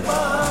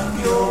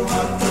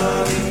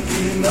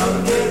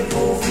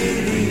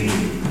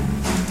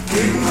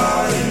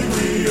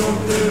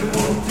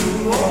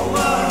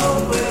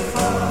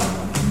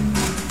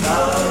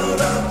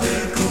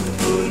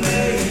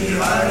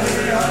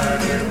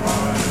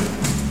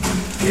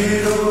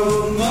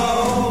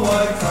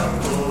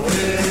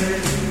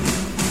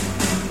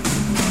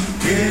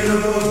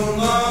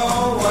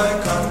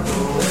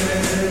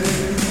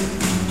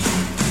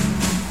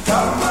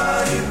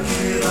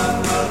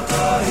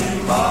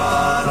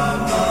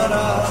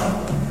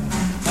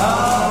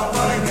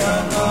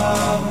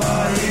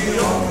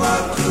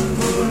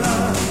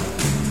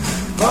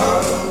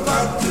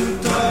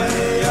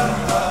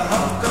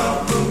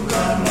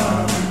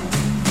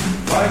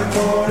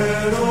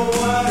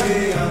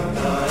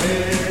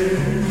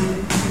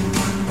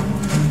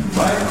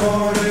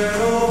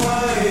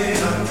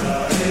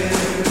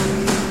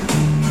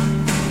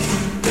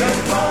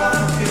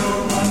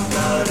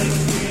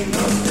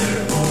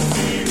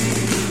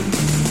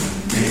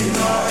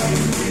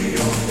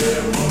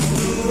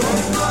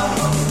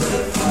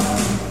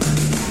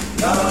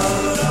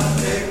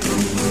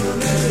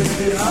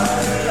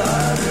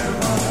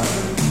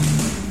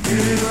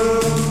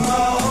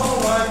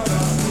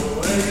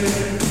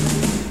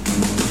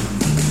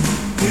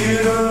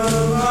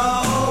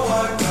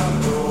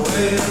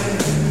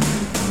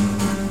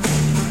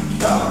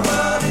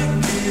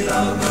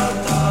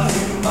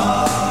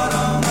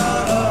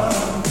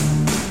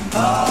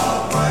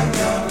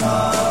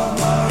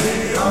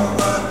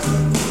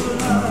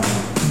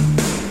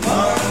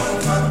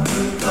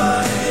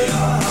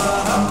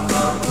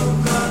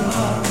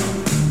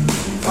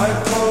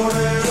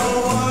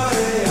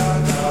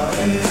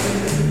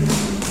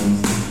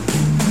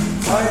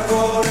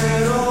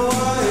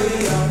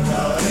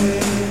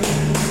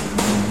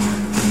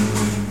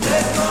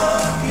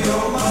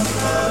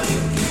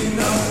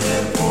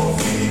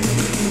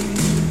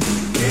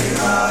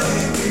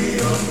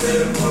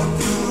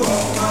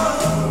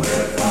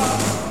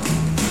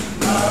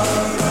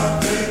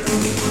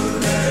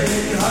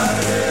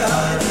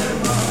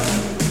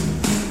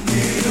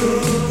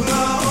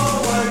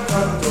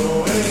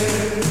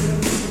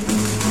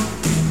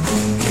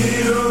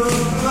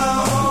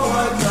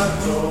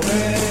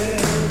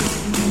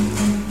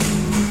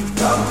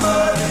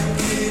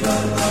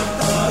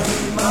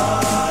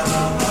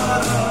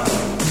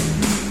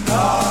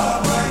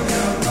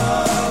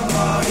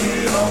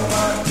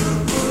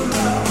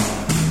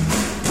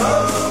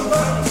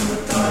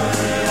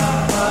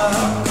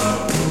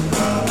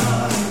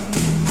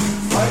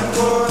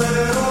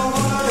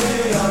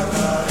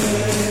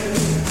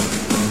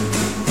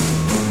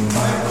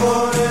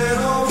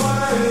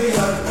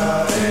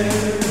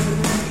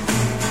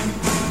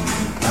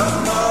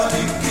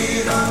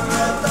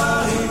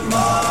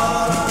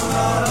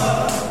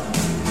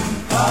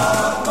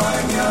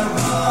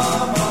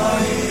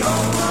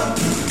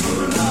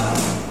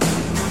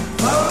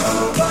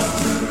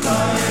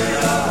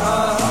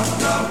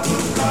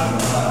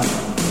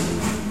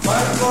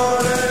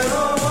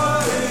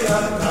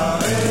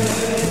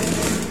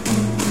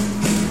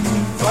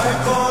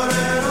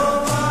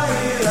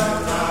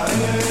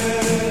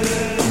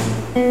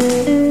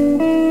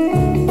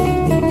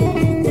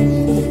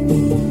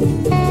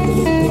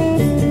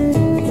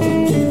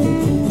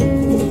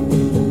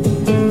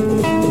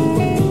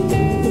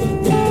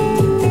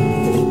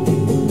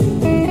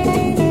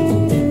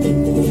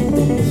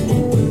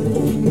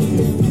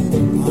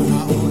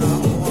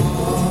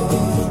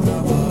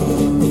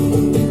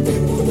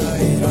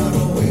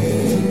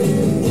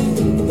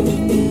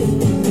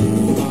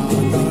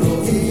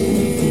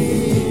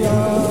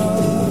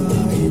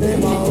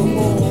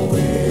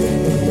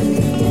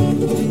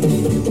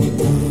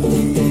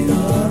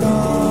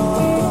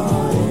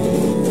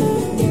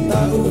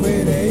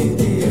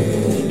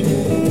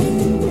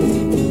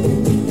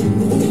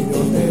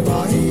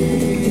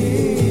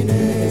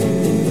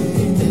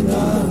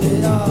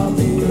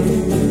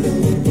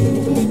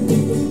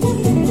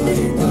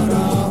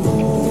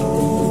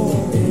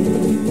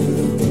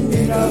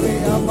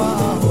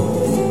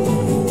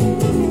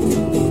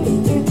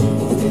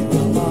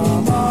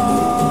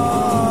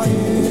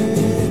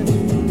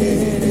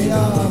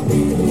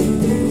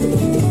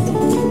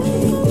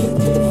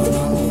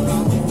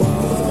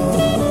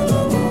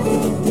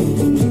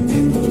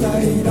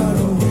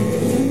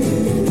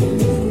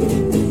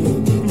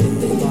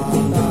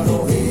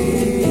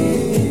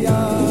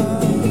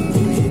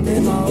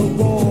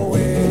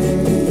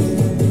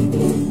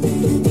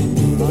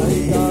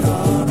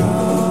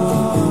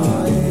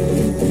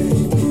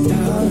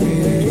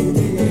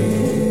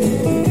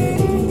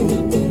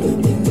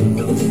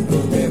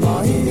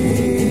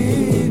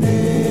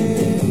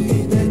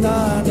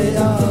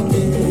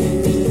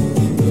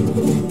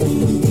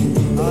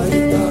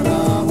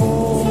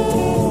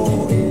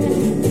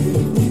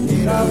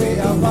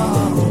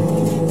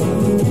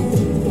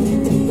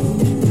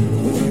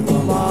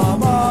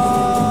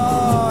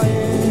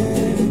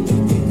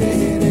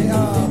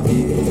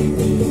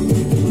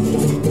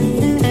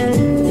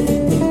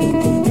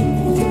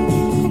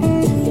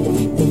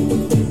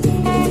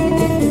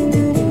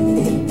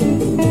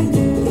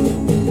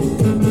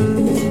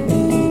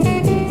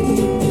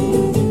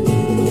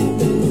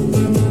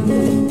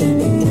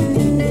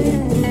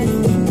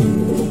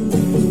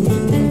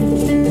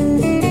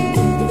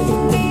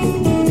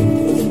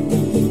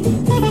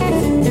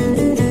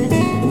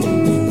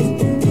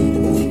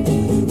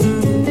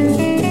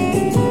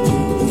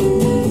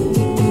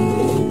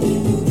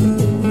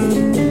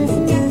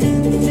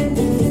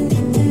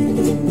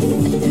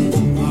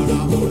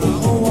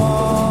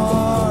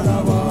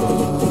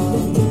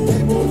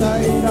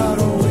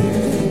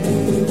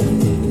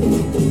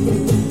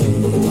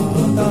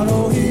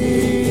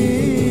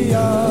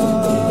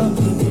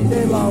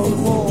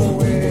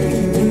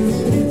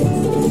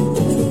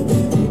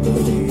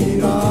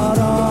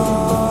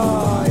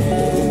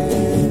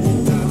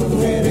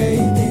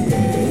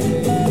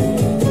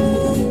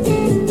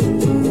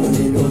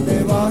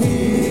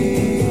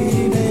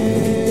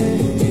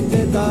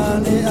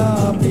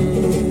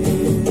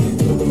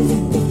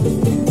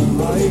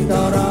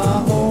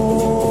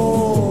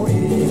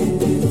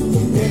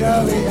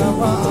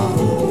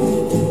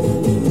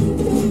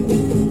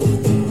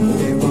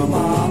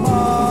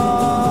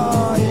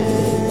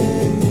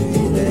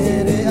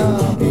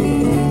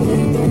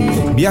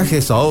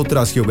 Viajes a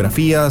otras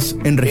geografías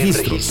en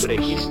registros.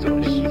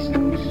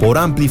 Por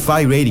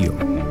Amplify Radio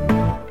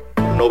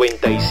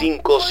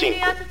 95.5.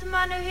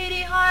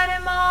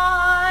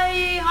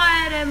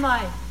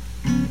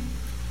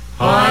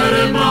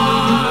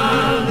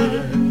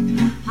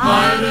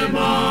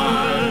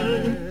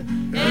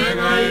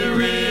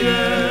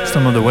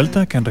 Estamos de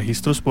vuelta acá en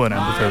registros por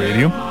Amplify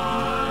Radio.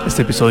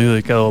 Este episodio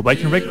dedicado a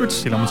Viking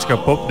Records y la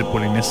música pop de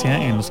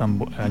Polinesia en los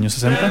años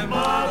 60.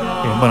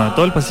 Bueno, de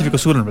todo el Pacífico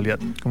Sur en realidad,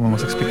 como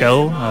hemos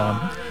explicado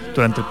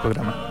durante el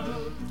programa.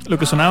 Lo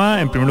que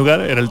sonaba en primer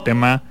lugar era el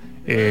tema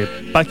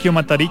Pakio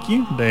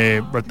Matariki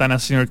de Bratana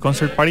Senior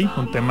Concert Party,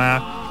 un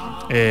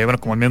tema, bueno,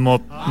 como el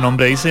mismo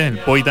nombre dice,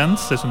 el boy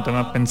dance, es un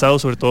tema pensado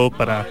sobre todo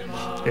para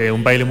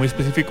un baile muy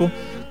específico.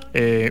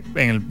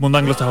 En el mundo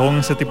anglosajón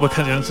ese tipo de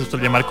canciones se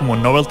suele llamar como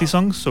novelty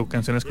songs o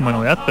canciones como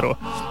novedad, pero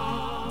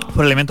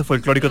por el elemento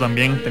folclórico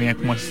también tenía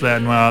como esta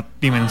nueva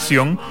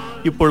dimensión,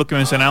 y por lo que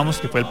mencionábamos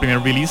que fue el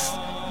primer release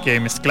que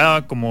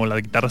mezclaba como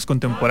las guitarras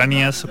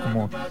contemporáneas,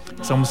 como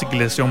esa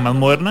musicalización más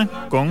moderna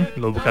con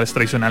los vocales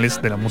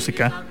tradicionales de la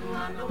música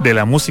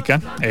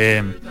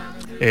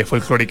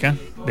folclórica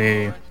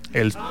del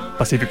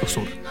Pacífico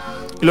Sur.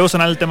 Y luego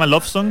sonaba el tema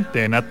Love Song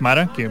de Nat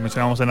Mara, que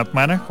mencionamos a Nat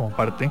Mara como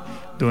parte de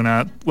como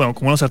uno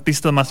de los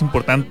artistas más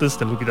importantes,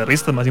 de los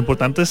guitarristas más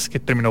importantes, que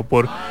terminó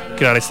por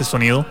crear este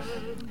sonido.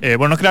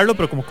 Bueno, no crearlo,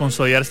 pero como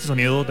consolidar este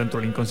sonido dentro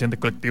del inconsciente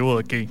colectivo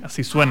de que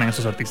así suenan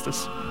esos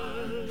artistas.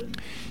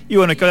 Y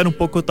bueno, hay que hablar un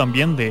poco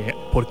también de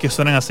por qué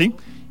suenan así.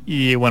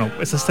 Y bueno,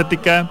 esa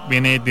estética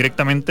viene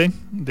directamente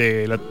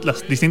de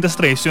las distintas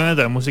tradiciones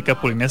de la música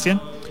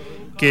polinesia,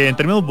 que en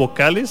términos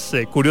vocales,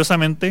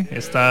 curiosamente,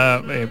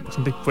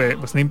 fue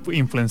bastante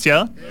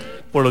influenciada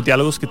por los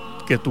diálogos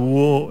que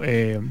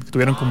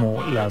tuvieron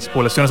como las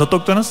poblaciones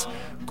autóctonas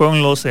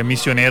con los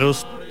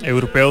misioneros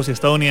europeos y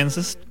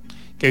estadounidenses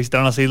que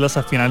visitaron las islas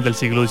a final del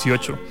siglo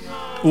XVIII.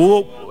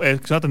 Hubo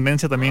una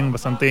tendencia también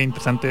bastante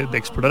interesante de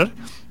explorar,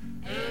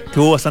 que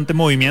hubo bastante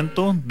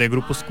movimiento de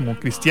grupos como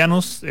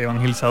cristianos,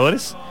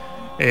 evangelizadores,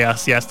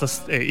 hacia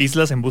estas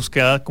islas en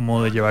búsqueda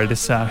como de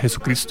llevarles a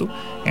Jesucristo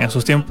en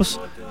esos tiempos.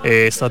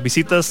 Estas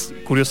visitas,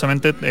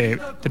 curiosamente,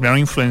 terminaron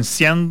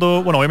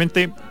influenciando, bueno,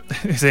 obviamente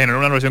se generó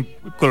una relación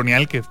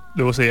colonial que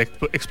luego se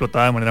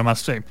explotada de manera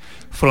más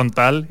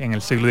frontal en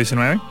el siglo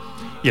XIX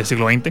y el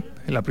siglo XX,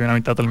 en la primera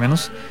mitad al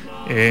menos.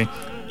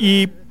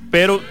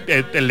 Pero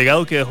el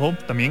legado que dejó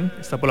también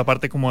está por la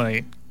parte como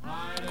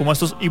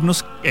estos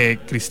himnos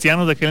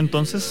cristianos de aquel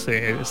entonces,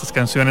 estas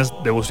canciones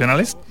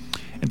devocionales,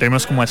 en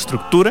términos como de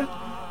estructura,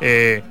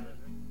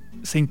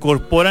 se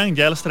incorporan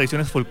ya las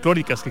tradiciones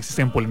folclóricas que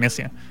existen en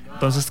Polinesia.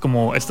 Entonces,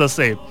 como estas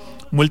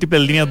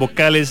múltiples líneas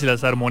vocales y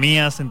las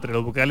armonías entre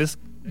los vocales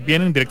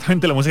vienen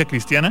directamente de la música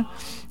cristiana,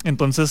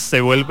 entonces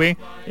se vuelve,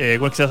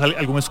 bueno, quizás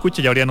algún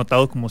escucha ya habría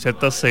notado como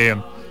ciertas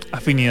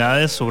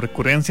afinidades o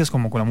recurrencias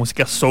como con la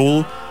música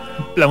soul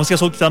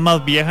quizás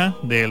más vieja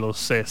de los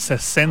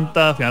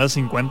 60, finales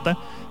de 50,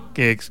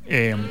 que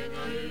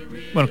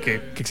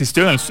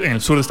existió en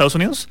el sur de Estados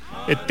Unidos.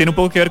 Tiene un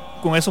poco que ver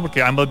con eso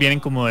porque ambas vienen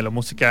como de la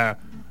música,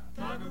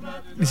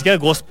 ni siquiera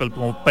gospel,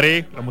 como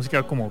la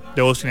música como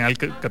devocional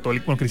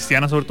católica, bueno,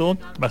 cristiana sobre todo,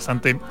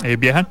 bastante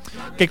vieja,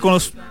 que con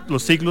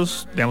los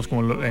siglos, digamos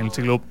como en el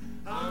siglo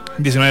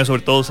XIX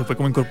sobre todo, se fue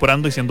como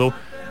incorporando y siendo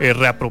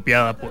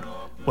reapropiada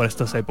por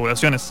estas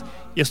poblaciones.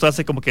 Y esto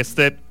hace como que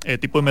este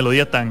tipo de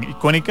melodía tan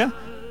icónica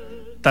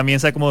también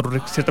sea como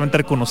ciertamente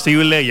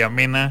reconocible y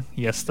amena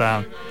y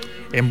hasta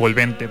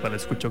envolvente para el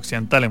escucha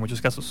occidental en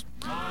muchos casos,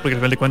 porque al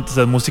final de cuentas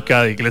es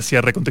música de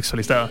iglesia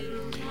recontextualizada.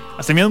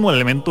 Asimismo, el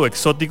elemento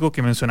exótico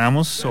que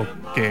mencionamos, o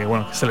que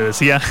se le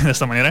decía de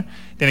esta manera,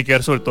 tiene que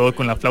ver sobre todo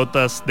con las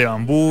flautas de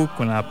bambú,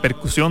 con la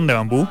percusión de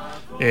bambú.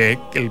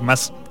 El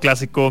más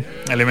clásico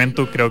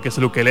elemento creo que es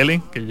el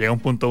ukelele, que llega a un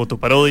punto de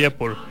autoparodia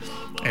por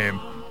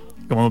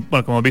como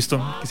hemos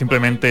visto, que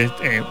simplemente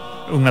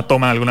una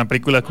toma de alguna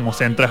película como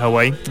se entra a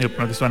Hawái, y lo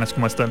primero que suena es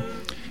como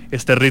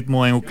este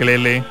ritmo en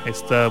ukelele,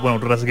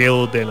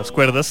 rasgueo de las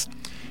cuerdas,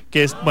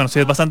 que es, sí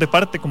es bastante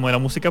parte como de la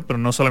música, pero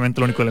no solamente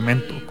el único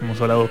elemento, como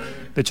hemos hablado.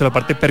 De hecho, la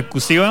parte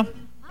percusiva,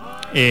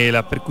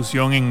 la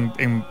percusión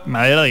en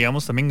madera,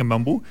 digamos, también en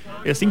bambú,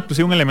 es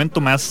inclusive un elemento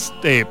más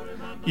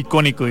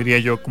icónico, diría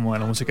yo, como de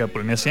la música de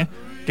Polinesia,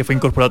 que fue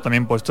incorporado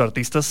también por estos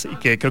artistas y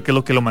que creo que es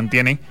lo que lo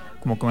mantiene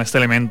como con este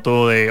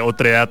elemento de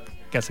otra edad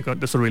que hace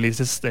de estos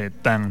releases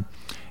tan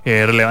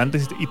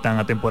relevantes y tan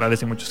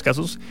atemporales en muchos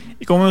casos.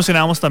 Y como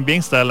mencionábamos también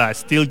está la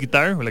steel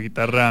guitar, o la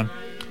guitarra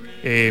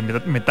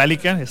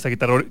metálica, esta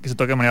guitarra que se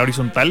toca de manera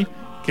horizontal,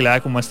 que le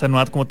da como esta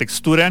nueva como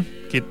textura,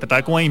 que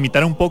trataba como de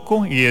imitar un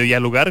poco y de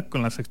dialogar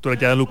con las texturas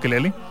ya del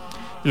ukelele.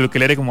 El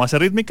ukelele como hace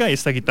rítmica y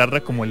esta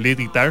guitarra como el lead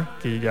guitar,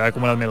 que lleva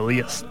como las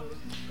melodías.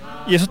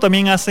 Y eso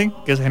también hace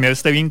que se genere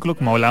este vínculo,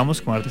 como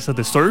hablábamos, con artistas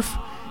de surf,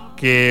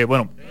 que,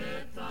 bueno,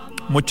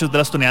 muchas de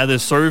las tonalidades del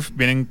surf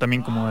vienen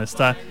también como de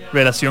esta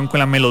relación con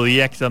la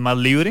melodía quizás más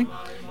libre,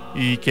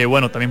 y que,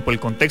 bueno, también por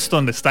el contexto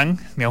donde están,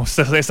 digamos,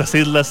 estas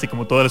islas y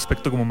como todo el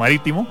aspecto como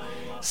marítimo,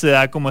 se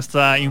da como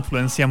esta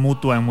influencia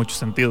mutua en muchos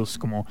sentidos,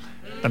 como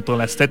tanto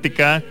la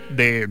estética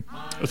de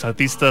los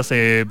artistas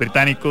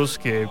británicos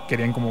que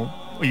querían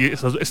como, y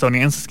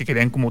estadounidenses que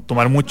querían como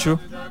tomar mucho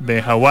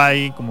de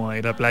Hawái, como de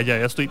ir a la playa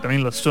y esto, y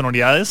también las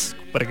sonoridades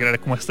para crear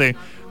como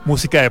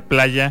música de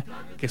playa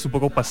que es un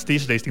poco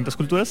pastiche de distintas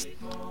culturas,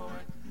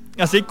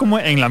 así como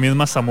en la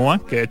misma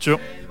Samoa, que de hecho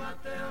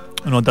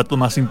unos datos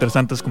más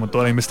interesantes como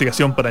toda la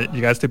investigación para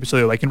llegar a este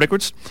episodio de Viking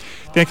Records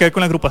tiene que ver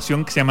con la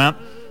agrupación que se llama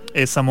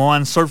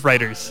Samoan Surf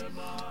Riders,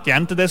 que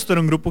antes de esto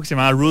era un grupo que se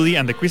llamaba Rudy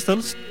and the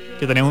Crystals,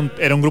 que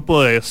era un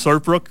grupo de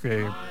surf rock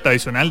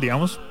tradicional,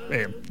 digamos,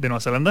 de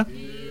Nueva Zelanda,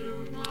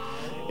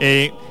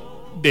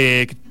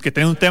 que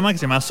tenía un tema que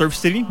se llama Surf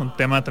City, un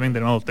tema también de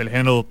nuevo del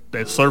género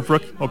de surf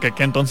rock, o que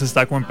entonces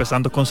está como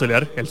empezando a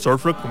consolidar el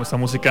surf rock como esta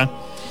música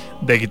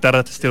de guitarra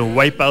estilo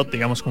Wipeout,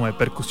 digamos, como de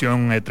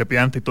percusión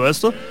trepidante y todo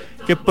esto,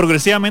 que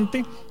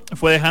progresivamente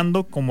fue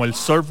dejando como el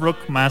surf rock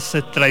más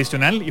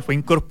tradicional y fue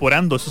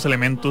incorporando esos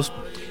elementos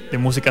de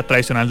música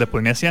tradicional de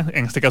Polinesia,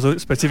 en este caso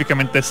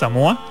específicamente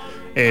Samoa,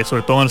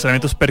 sobre todo en los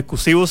elementos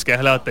percusivos que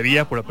deja la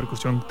batería por la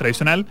percusión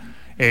tradicional,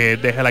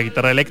 deja la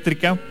guitarra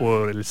eléctrica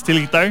por el steel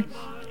guitar,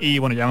 y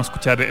bueno, ya vamos a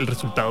escuchar el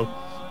resultado.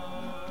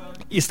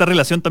 Y esta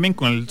relación también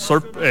con el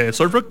surf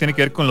rock tiene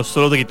que ver con los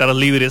solos de guitarras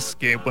libres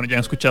que, bueno, ya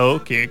han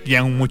escuchado, que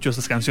guían mucho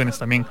estas canciones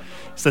también.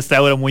 Está esta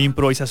obra muy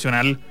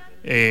improvisacional,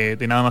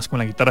 de nada más con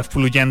la guitarra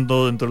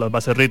fluyendo dentro de las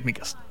bases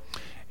rítmicas,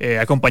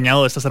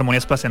 acompañado de estas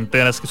armonías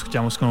placenteras que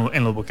escuchamos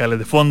en los vocales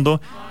de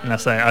fondo, en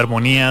las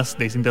armonías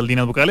de distintas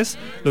líneas vocales,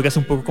 lo que hace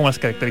un poco como las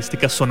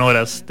características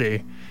sonoras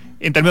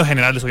en términos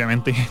generales,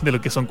 obviamente, de lo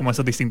que son como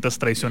esas distintas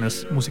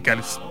tradiciones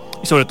musicales,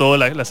 y sobre todo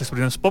las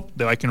expresiones pop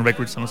de Viking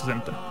Records en los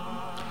 60.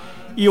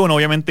 Y bueno,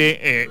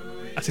 obviamente,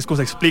 así es como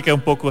se explica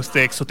un poco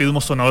este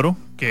exotismo sonoro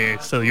que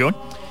se dio,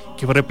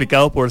 que fue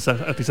replicado por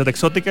esas artistas de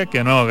exótica que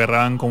de nuevo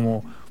agarraban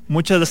como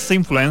muchas de esas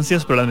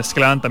influencias, pero las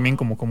mezclaban también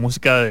como con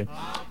música de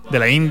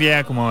la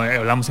India, como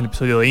hablamos en el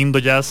episodio de Indo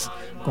Jazz,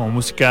 como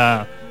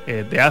música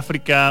de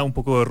África, un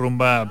poco de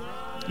rumba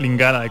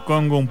lingala de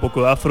Congo, un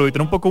poco de afro, y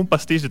un poco un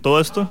pastiche de todo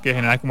esto que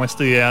genera como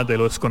esta idea de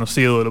lo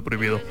desconocido, de lo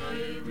prohibido.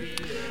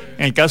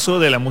 En el caso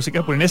de la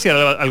música polinesia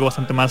era algo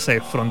bastante más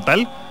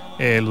frontal.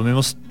 Los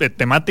mismos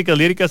temáticas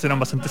líricas eran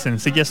bastante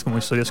sencillas, como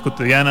historias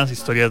cotidianas,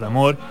 historias de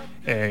amor,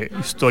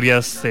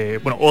 historias,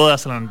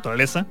 odas a la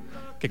naturaleza,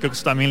 que creo que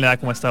eso también le da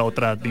como esta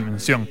otra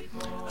dimensión.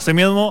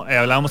 Asimismo,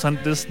 hablábamos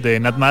antes de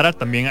Nat Mara,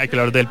 también hay que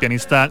hablar del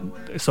pianista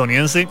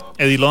estadounidense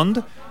Eddie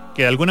Lund,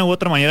 que de alguna u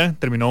otra manera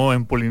terminó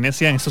en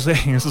Polinesia en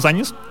esos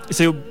años y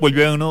se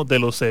volvió uno de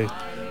los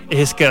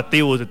ejes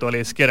creativos de toda la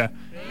disquera.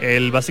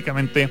 Él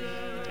básicamente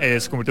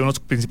se convirtió en uno de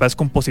los principales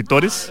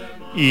compositores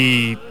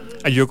y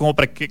ayudó como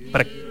para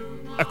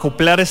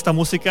acoplar esta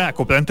música,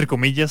 acoplar entre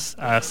comillas,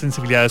 a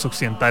sensibilidades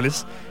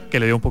occidentales, que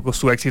le dio un poco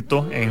su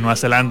éxito en Nueva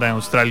Zelanda, en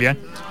Australia,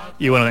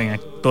 y bueno, en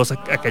todas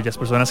aquellas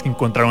personas que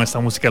encontraron esta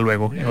música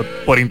luego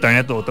por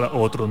internet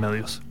o otros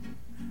medios.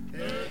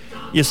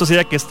 Y esto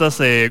hacía que estas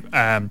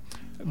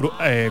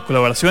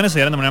colaboraciones se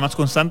dieran de manera más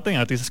constante en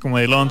artistas como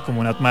Eddie Lund,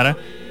 como Nat Mara,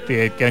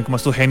 que eran como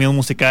estos genios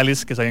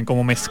musicales que sabían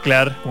cómo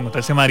mezclar, cómo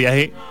encontrar ese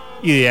mariaje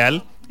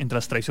ideal entre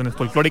las tradiciones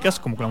folclóricas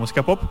como con la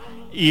música pop,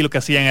 y lo que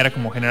hacían era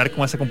como generar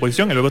como esa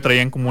composición, y luego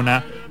traían como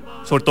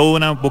sobre todo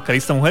una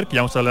vocalista mujer, que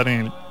ya vamos a hablar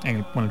en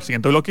el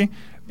siguiente bloque,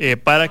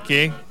 para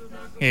que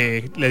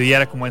le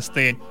diera como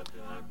este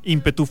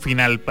ímpetu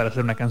final para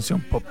hacer una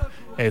canción pop,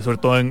 sobre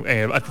todo en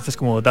artistas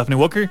como Daphne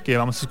Walker, que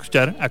vamos a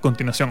escuchar a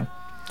continuación.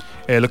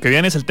 Lo que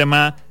viene es el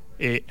tema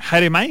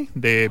Haremai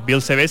de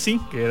Bill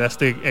Sevesi, que era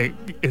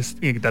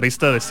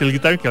guitarrista de steel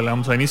guitar que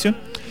hablábamos al inicio,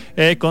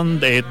 con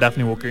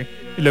Daphne Walker,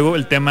 y luego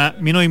el tema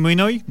Minoi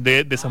Minoi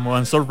de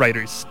Samoan Surf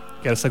Riders,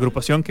 que era esta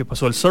agrupación que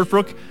pasó del surf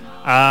rock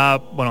a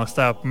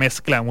esta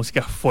mezcla de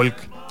música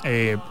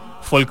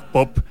folk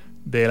pop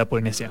de la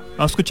Polinesia.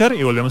 Vamos a escuchar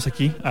y volvemos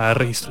aquí a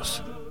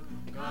Registros.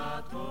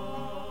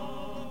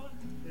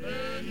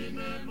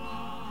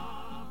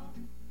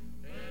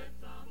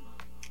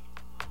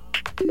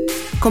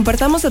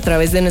 Compartamos a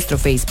través de nuestro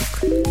Facebook,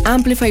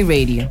 Amplify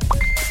Radio.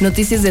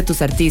 Noticias de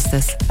tus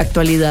artistas,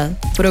 actualidad,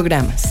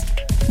 programas.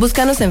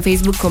 Búscanos en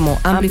Facebook como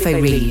Amplify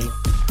Radio.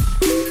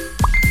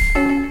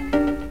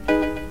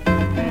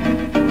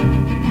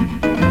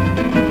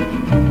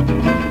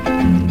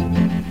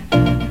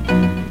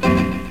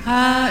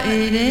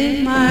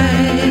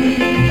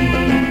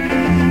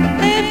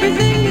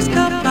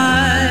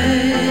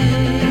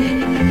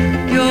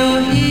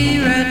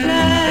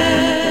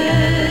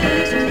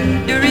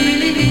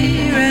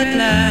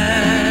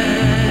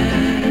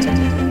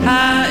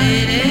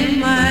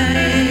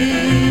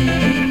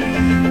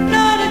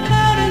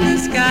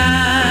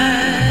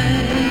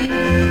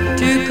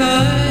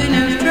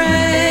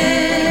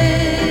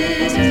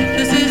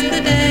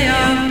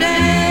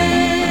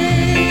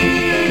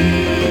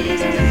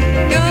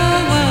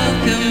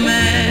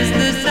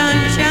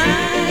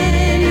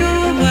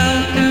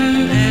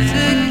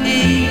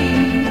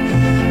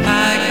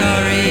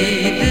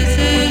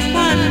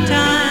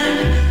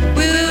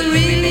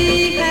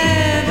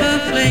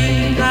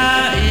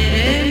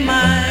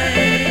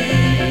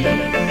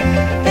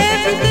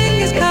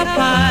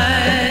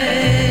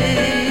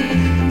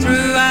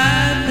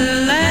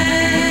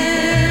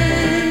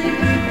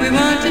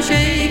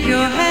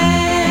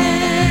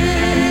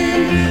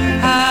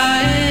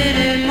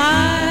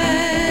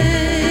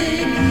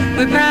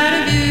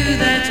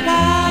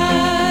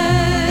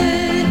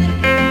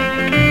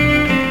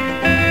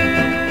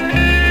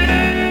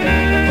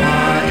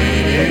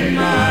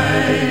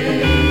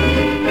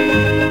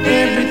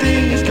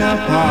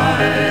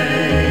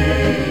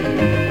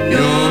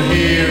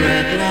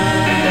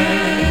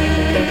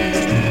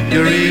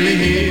 You're really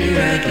here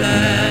at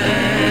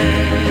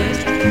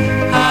last,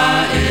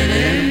 high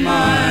and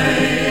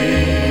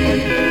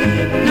mighty,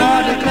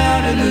 not a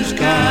cloud in the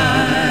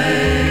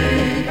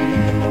sky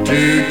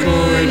to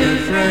coin a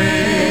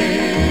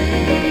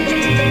phrase.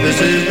 This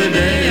is the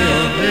day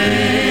of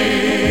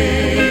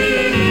days.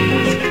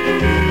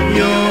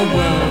 You're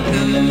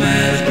welcome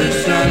as the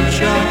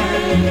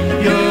sunshine,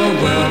 you're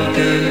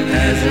welcome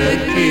as a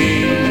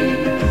king.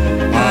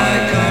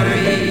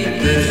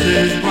 This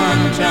is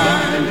one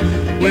time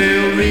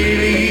we'll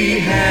really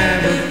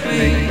have a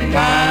thing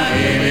by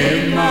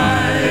any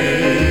mind.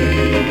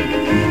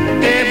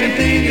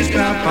 Everything is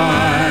got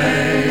by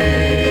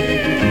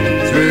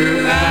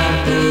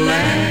throughout the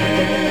land.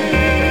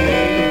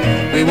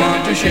 We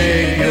want to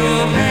shake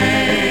your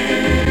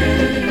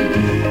hand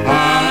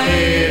by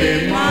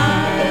any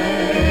mind.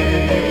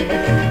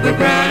 We're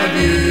proud of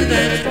you,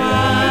 that's why.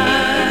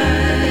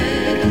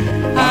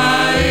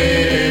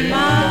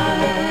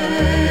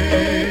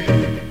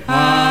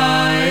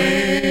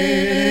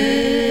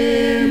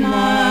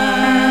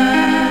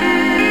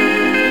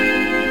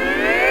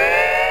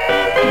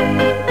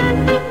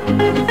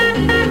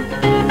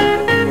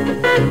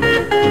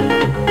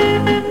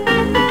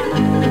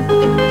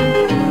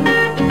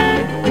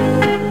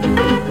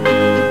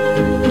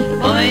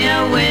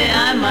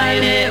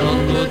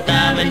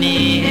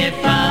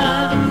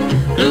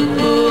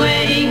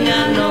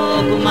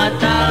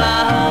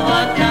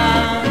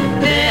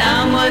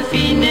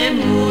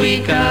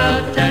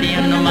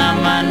 Taliano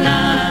mamana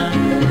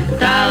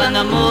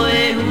talanga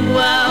moe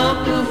hua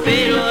oku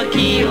felo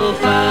ki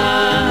ofa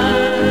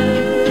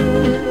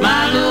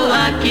malu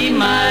aki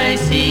mai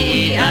si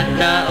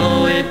aka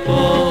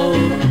oepo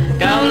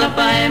kaula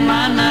pae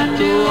mana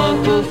tu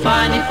oku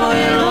fani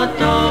foe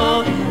loto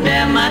pe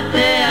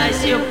mate ai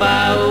si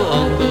opau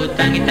oku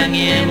tangi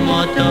tangi e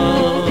moto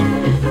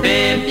pe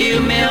kiu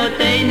me o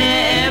teine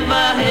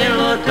eva he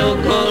loto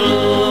kolo.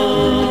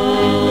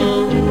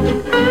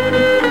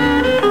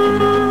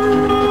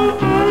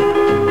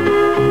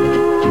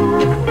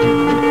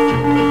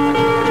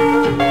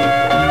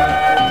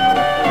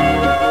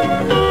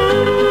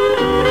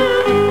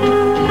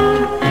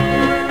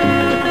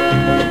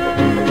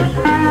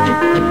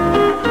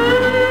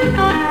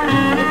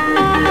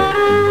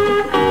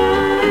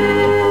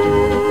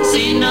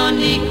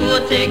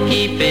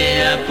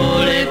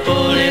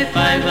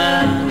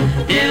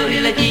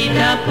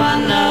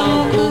 Pana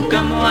oku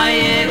kamoai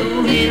e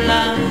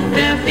uhila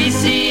pe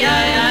fisi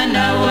ai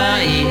ana wa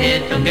I he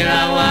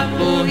tokera wa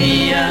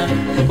kuhia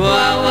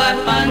kwa wa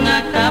panga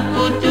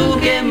kaputu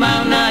ke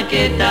mauna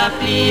ke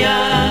tafia.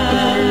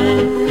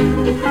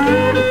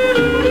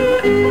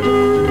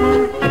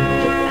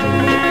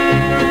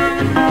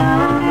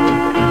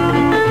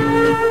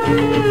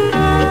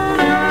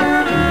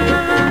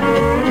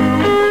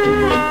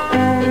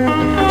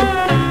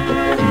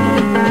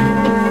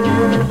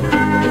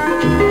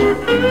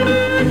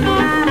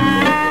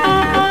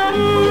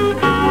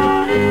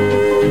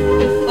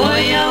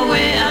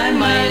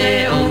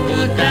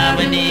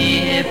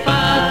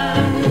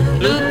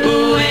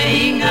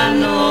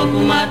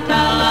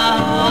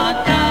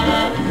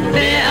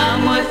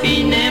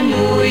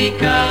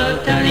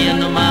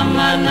 Taliano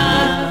mamana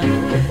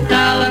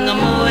talanga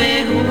moe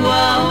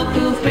hua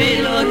oku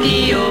felo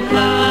ki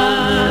opa.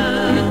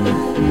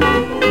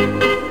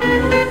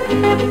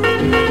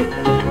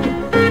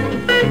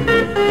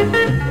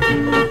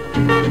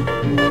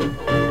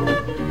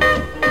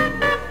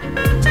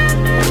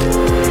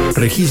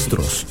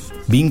 Registros,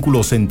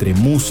 vínculos entre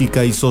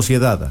música y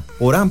sociedad,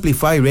 por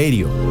Amplify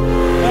Radio.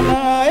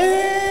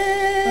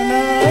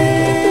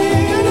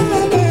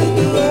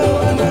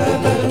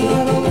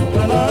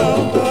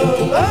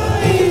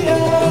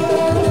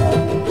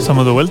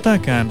 Estamos de vuelta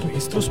acá en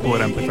Registros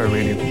por Amplify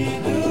Radio.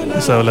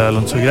 Les habla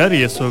Alonso Aguilar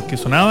y eso que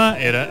sonaba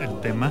era el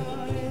tema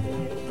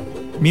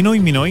Minoi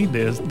Minoi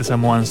de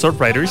Samoan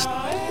Surfriders.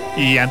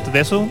 Y antes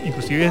de eso,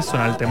 inclusive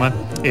sonaba el tema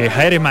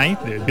Haere Mai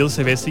de Bill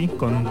Sevesi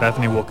con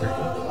Daphne Walker.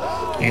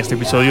 En este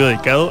episodio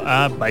dedicado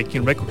a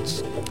Viking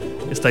Records,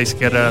 esta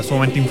disquera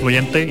sumamente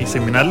influyente y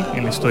seminal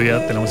en la historia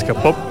de la música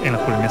pop en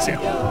la Polinesia.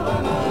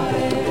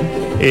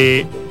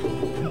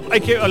 Hay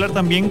que hablar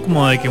también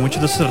como de que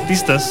muchos de esos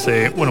artistas,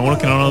 uno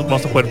que no nos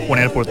vamos a poder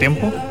poner por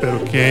tiempo,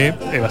 pero que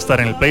va a estar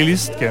en el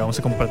playlist que vamos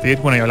a compartir,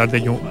 y hablar de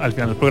ello al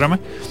final del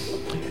programa,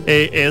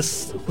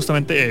 es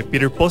justamente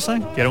Peter Posa,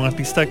 que era un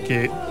artista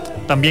que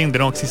también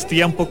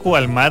existía un poco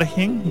al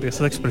margen de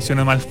esas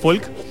expresiones más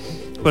folk,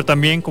 pero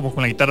también como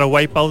con la guitarra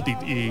Wipeout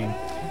y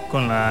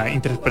con las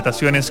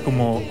interpretaciones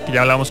como que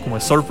ya hablábamos como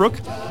de surf rock,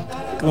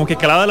 como que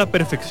calaba a la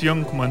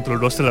perfección como dentro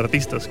del roster de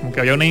artistas, como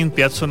que había una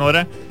identidad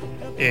sonora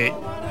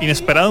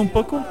inesperada un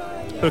poco,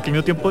 pero que al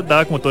mismo tiempo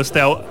daba como todo este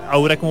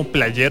aura como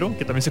playero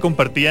que también se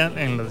compartía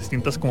en las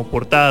distintas como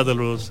portadas de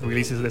los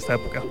releases de esta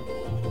época.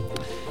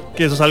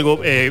 Que eso es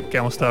algo que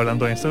vamos a estar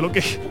hablando en este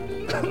bloque.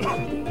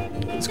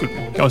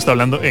 Disculpen, que vamos a estar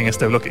hablando en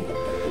este bloque.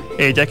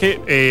 Ya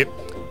que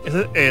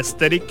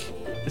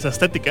esa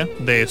estética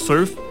de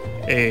surf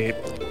en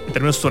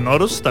términos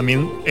sonoros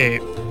también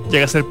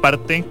llega a ser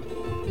parte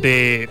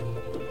de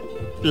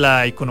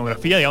la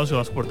iconografía, digamos, en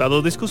los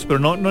portados discos, pero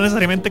no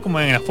necesariamente como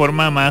en la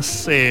forma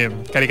más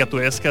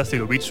caricaturesca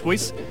estilo Beach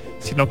Boys,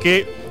 sino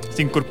que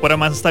se incorpora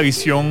más esta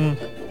visión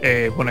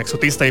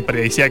exotista y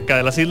paradisíaca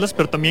de las islas,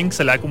 pero también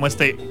se le da como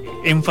este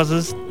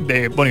énfasis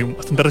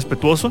bastante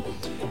respetuoso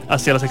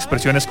hacia las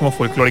expresiones como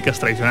folclóricas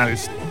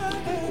tradicionales.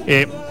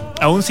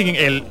 Aún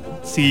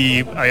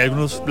si hay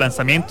algunos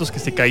lanzamientos que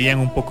se caían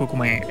un poco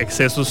como en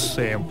excesos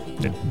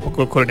un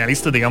poco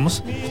colonialistas,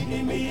 digamos,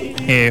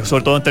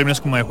 sobre todo en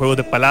términos como de juegos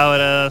de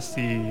palabras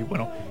y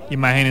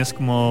imágenes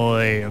como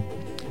de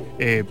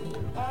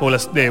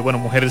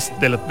mujeres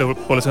de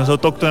poblaciones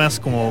autóctonas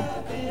como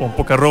con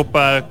poca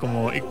ropa,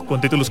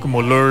 con títulos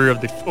como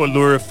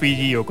Lure of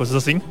Fiji o cosas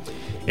así.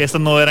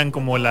 Estas no eran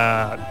como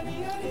la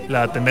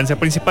tendencia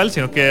principal,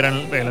 sino que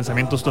eran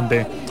lanzamientos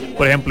donde,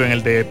 por ejemplo, en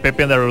el de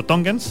Pepe and the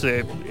Rotongans,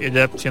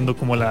 ella siendo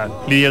como la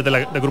líder de la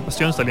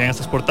agrupación, salían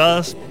estas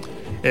portadas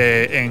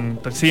en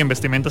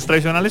vestimentas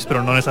tradicionales,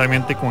 pero no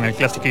necesariamente con la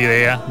clásica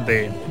idea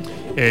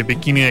de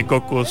bikini de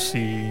cocos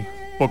y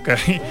poca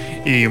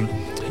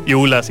y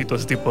hulas y todo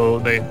ese tipo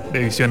de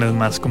visiones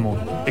más como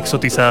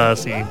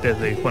exotizadas y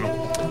desde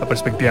la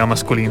perspectiva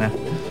masculina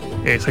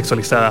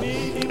sexualizada.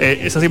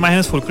 Esas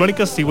imágenes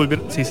folclóricas sí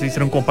se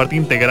hicieron como parte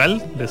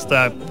integral de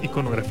esta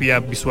iconografía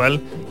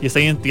visual y esta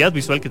identidad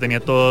visual que tenía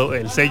todo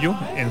el sello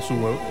en su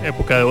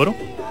época de oro,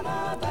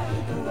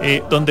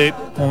 donde,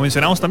 como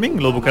mencionamos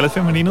también, los vocales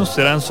femeninos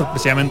eran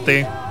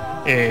sorpresivamente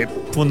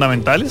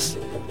fundamentales.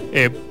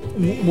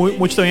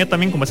 Mucho tenía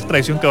también como esa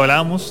tradición que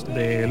hablábamos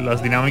de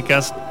las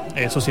dinámicas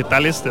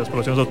societales de las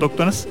poblaciones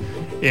autóctonas.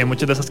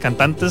 Muchas de esas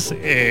cantantes,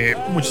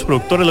 muchos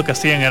productores lo que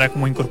hacían era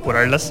como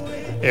incorporarlas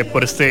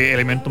por este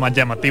elemento más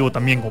llamativo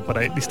también, como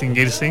para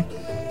distinguirse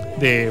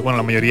de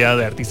la mayoría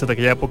de artistas de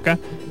aquella época,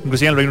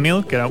 inclusive en el Reino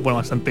Unido, que era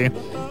bastante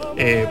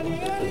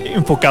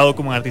enfocado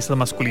como en artistas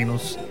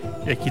masculinos.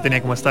 Y aquí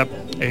tenía como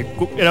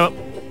era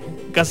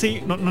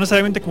casi, no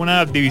necesariamente como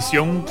una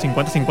división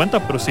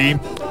 50-50, pero sí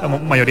la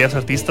mayoría de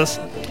artistas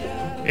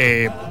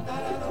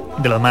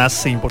de las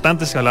más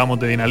importantes, que hablábamos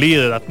de Dina Lee,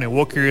 de Daphne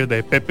Walker,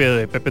 de Pepe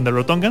and the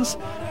Rotongans,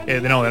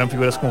 eran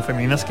figuras como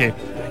femeninas que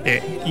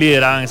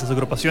lideraban esas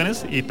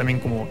agrupaciones, y también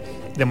como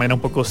de manera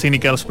un poco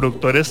cínica los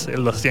productores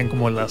los hacían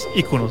como las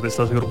íconos de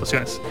estas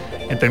agrupaciones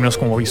en términos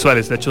como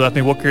visuales. De hecho,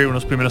 Daphne Walker,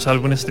 unos primeros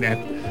álbumes, tenía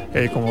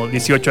como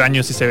 18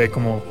 años y se ve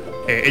como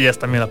ellas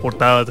también la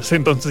portada desde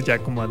entonces, ya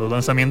como de los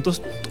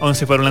lanzamientos, aun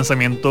si fuera un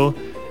lanzamiento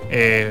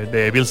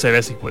de Bill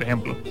Sebesi, por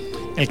ejemplo.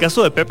 En el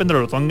caso de Pepe and the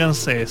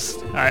Rotongans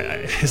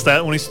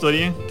está una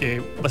historia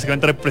que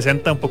básicamente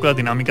representa un poco las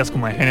dinámicas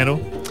como de género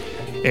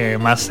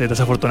más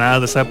desafortunadas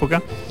de esa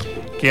época,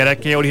 que era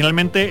que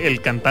originalmente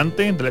el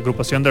cantante de la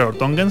agrupación de The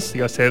Rotongans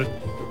iba a ser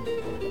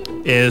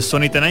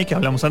Sonny Tenay, que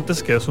hablamos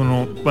antes, que es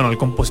el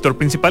compositor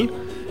principal,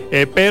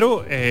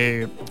 pero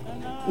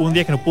un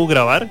día que no pudo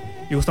grabar,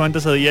 y justamente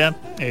ese día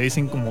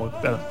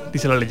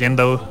dice la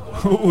leyenda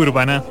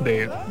urbana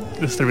de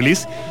este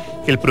release,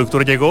 que el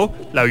productor llegó,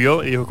 la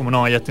vio y dijo como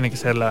no, ella tiene que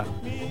ser la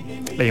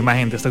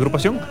imagen de esta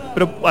agrupación,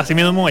 pero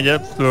asimismo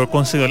ella logró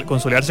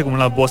consolidarse como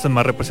una de las voces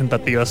más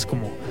representativas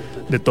como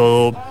de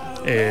todo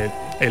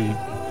el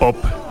pop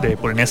de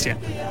Polinesia.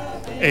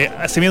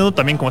 Asimismo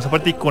también como esa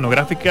parte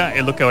iconográfica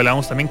es lo que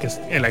hablábamos también, que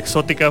la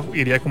exótica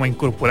iría como a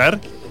incorporar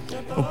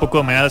un poco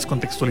de manera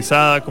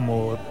descontextualizada,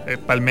 como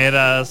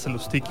palmeras,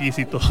 los tikis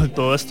y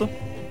todo esto,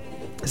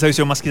 esa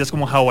visión más quizás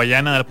como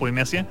hawaiana de la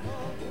Polinesia.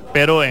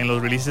 Pero en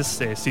los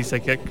releases sí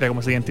se crea como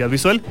esa identidad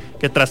visual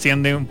que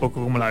trasciende un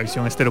poco como la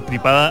visión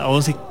estereotipada,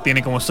 aún si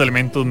tiene como esos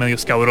elementos medio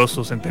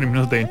escabrosos en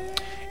términos de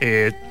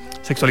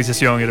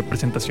sexualización y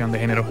representación de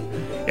género.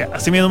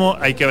 Asimismo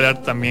hay que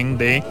hablar también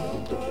de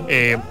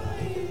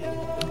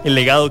el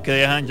legado que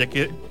dejan, ya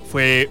que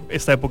fue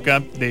esta época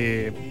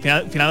de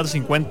finales de los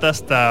 50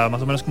 hasta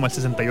más o menos como el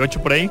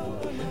 68 por ahí,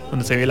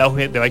 donde se ve el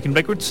auge de Viking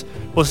Records.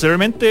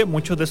 Posteriormente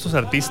muchos de estos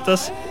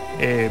artistas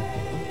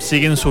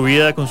siguen su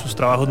vida con sus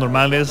trabajos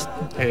normales,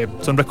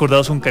 son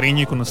recordados con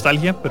cariño y con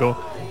nostalgia, pero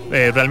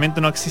realmente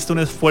no existe un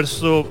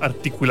esfuerzo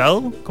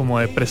articulado como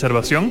de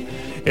preservación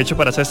hecho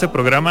para hacer este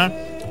programa.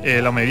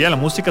 La mayoría de la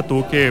música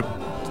tuvo que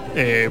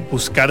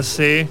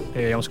buscarse,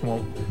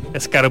 como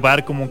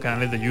escarbar como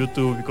canales de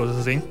YouTube y cosas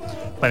así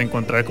para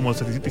encontrar como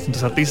los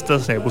distintos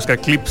artistas, buscar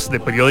clips de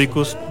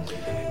periódicos,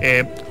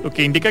 lo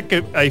que indica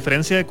que, a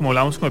diferencia de como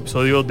hablábamos con el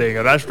episodio de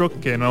Garage Rock,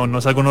 que no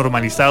es algo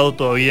normalizado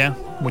todavía,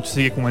 mucho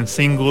sigue como en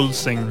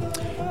singles, en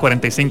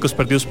 45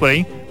 perdidos por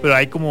ahí, pero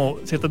hay como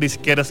ciertas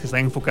disqueras que están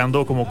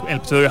enfocando, como el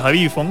episodio de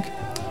Javi Funk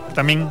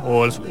también,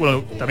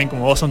 también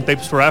como Awesome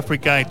Tapes for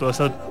Africa y todas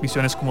esas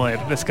visiones como de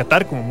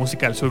rescatar como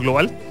música del sur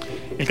global.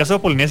 En el caso de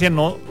Polinesia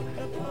no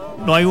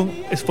hay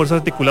un esfuerzo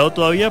articulado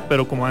todavía,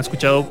 pero como han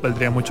escuchado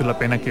valdría mucho la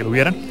pena que lo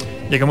hubieran,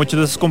 ya que muchos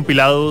de esos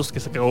compilados que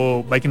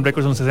sacó Viking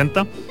Records en los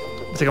 60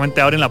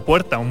 básicamente abren la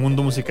puerta a un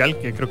mundo musical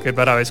que creo que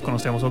rara vez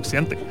conocemos en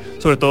Occidente,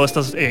 sobre todo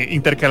estas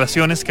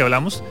intercalaciones que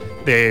hablamos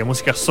de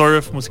música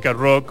surf, música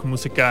rock,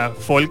 música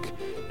folk,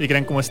 y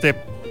crean como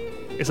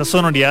esa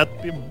sonoridad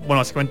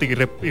básicamente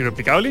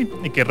irreplicable,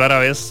 y que rara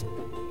vez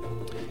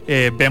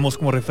vemos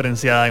como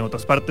referenciada en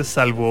otras partes,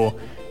 salvo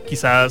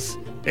quizás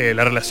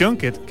la relación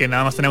que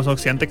nada más tenemos en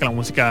Occidente, que la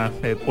música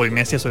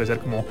polinesia suele ser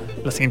como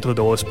las intros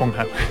de Bob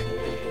Esponja.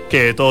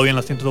 Que todo bien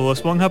las intros de Bob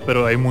Esponja,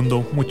 pero hay un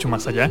mundo mucho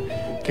más allá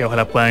que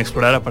ojalá puedan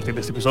explorar a partir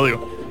de este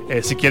episodio.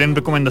 Si quieren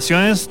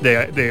recomendaciones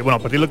bueno, a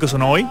partir de lo que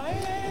sonó hoy,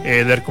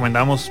 les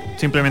recomendamos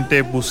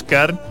simplemente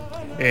buscar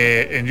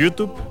en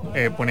YouTube,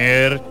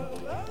 poner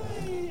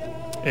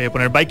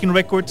Viking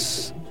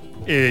Records,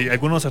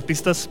 algunos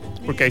artistas,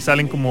 porque ahí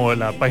salen como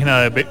la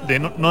página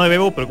no de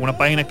Bebo, pero una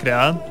página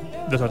creada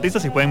de los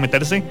artistas, y pueden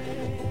meterse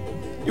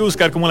y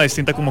buscar como la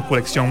distinta como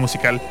colección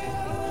musical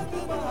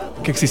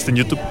que existe en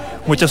YouTube.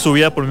 Mucha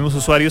subida por los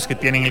mismos usuarios que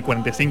tienen el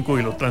 45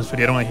 y lo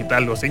transfirieron a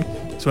digital o así.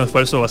 Es un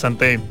esfuerzo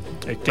bastante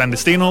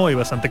clandestino y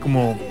bastante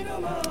como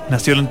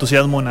nació el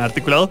entusiasmo, nada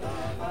articulado,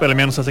 pero al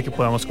menos hace que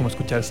podamos como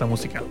escuchar esta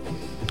música.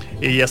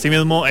 Y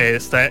asimismo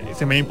es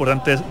muy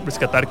importante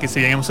rescatar que si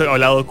bien hemos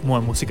hablado como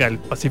de música del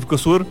Pacífico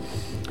Sur,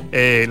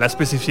 la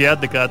especificidad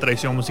de cada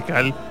tradición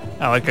musical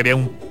abarcaría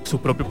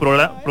su propio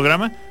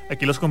programa.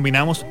 Aquí los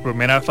combinamos por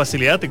mera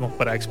facilidad y como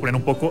para exponer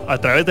un poco a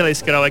través de la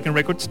disquera Viking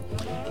Records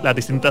las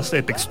distintas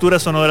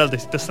texturas sonoras, las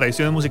distintas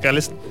tradiciones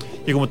musicales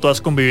y como todas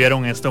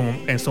convivieron en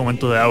este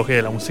momento de auge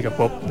de la música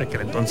pop de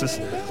aquel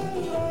entonces.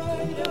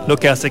 Lo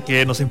que hace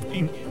que nos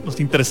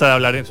interesa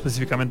hablar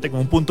específicamente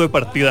como un punto de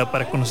partida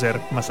para conocer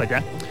más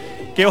allá,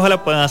 que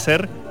ojalá puedan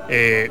hacer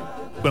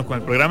con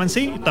el programa en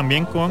sí y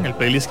también con el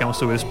playlist que vamos a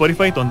subir a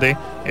Spotify, donde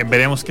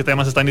veremos qué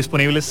temas están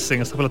disponibles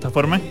en esta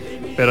plataforma,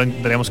 pero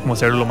intentaremos como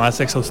hacerlo lo más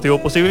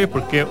exhaustivo posible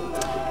porque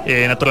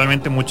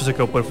naturalmente mucho se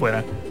quedó por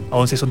fuera.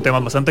 Aún si son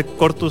temas bastante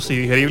cortos y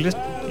digeribles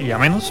y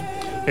amenos,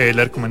 le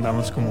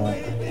recomendamos como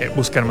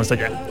buscar más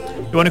allá.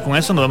 Y bueno, y con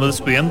eso nos vamos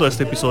despidiendo de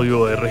este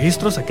episodio de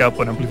Registros acá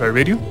por Amplify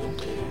Radio.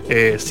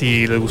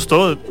 Si les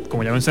gustó,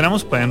 como ya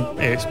mencionamos, pueden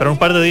esperar un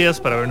par de días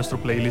para ver nuestro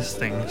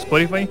playlist en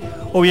Spotify,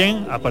 o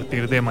bien a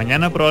partir de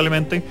mañana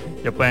probablemente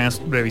ya pueden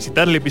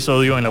revisitar el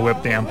episodio en la web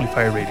de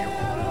Amplify Radio.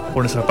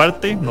 Por nuestra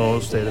parte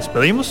nos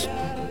despedimos.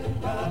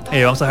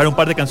 Vamos a dejar un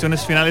par de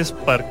canciones finales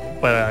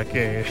para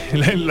que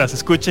las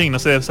escuchen y no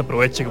se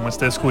desaproveche como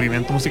este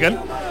descubrimiento musical,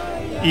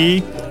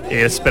 y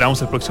esperamos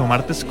el próximo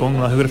martes con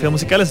nuevas geografías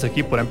musicales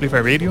aquí por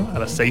Amplify Radio a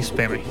las 6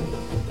 p.m.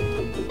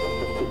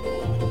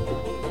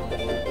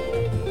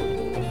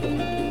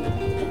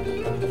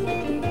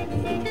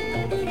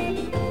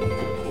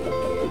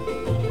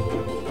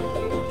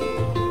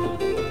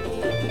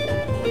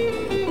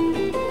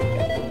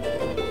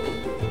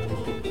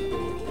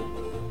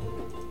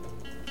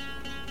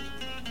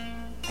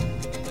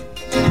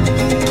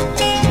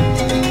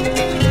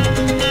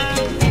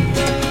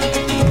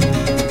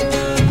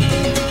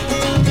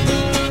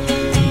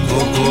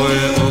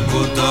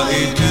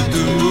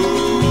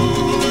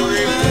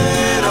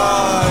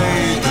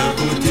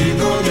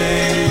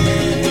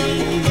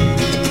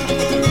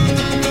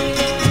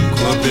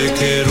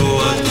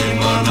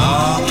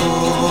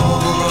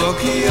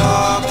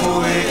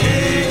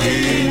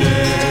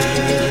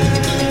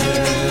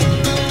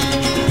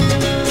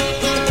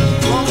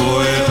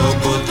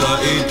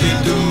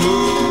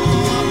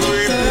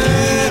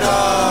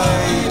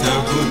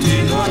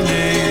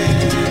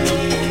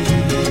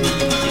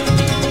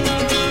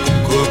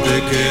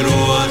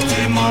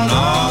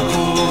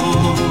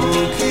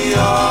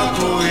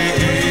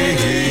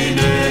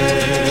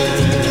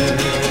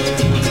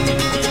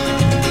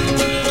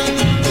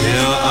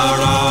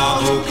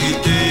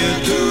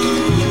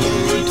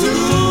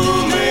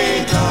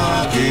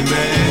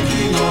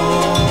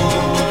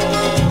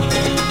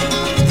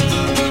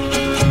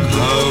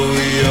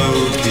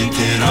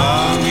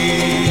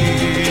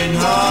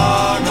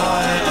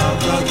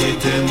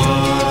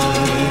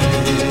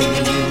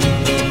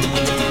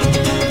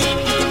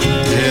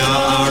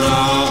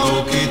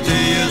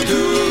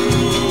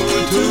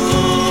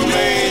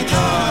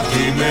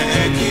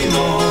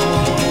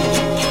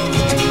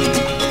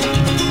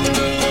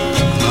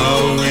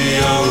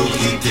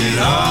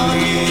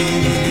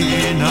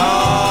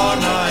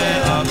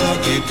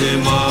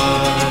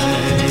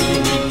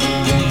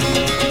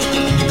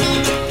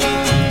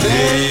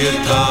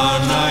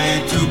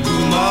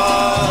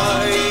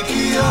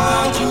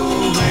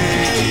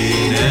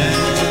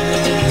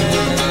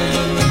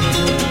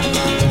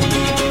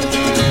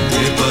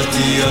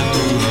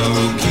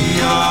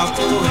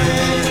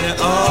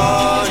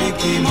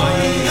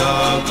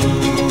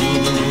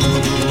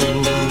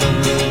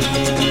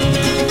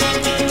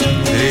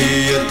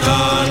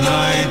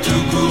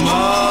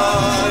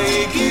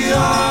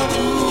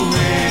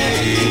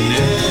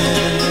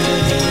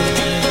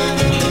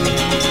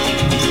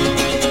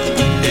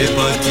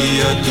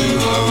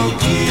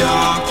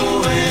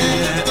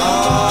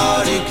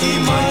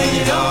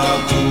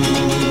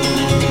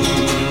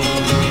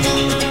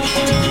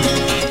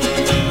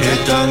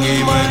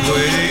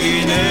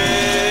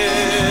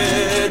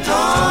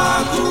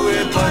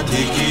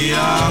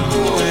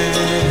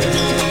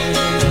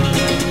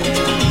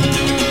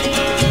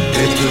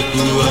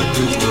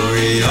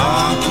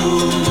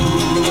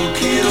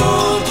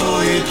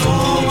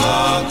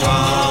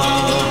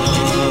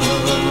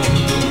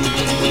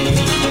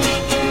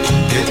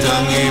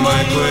 Tangi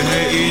mai koe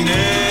he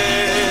ine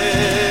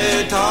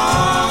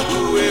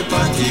Tāku e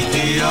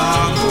patiki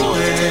a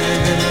koe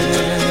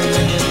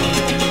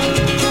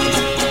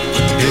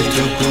E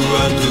tuku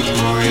atu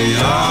koe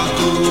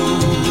aku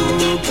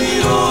Ki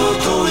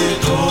roto e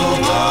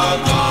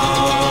tōmaka.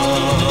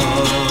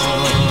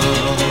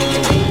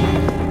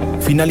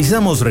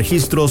 Finalizamos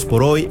registros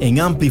por hoy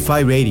en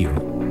Amplify Radio.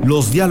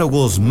 Los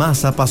diálogos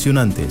más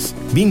apasionantes,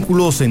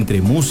 vínculos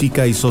entre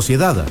música y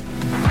sociedad.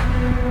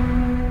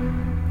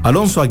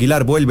 Alonso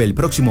Aguilar vuelve el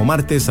próximo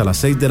martes a las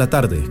 6 de la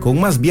tarde con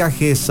más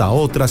viajes a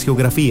otras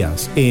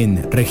geografías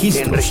en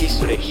Registros.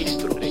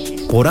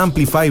 Por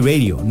Amplify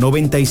Radio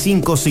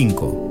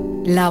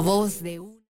 95.5. La voz de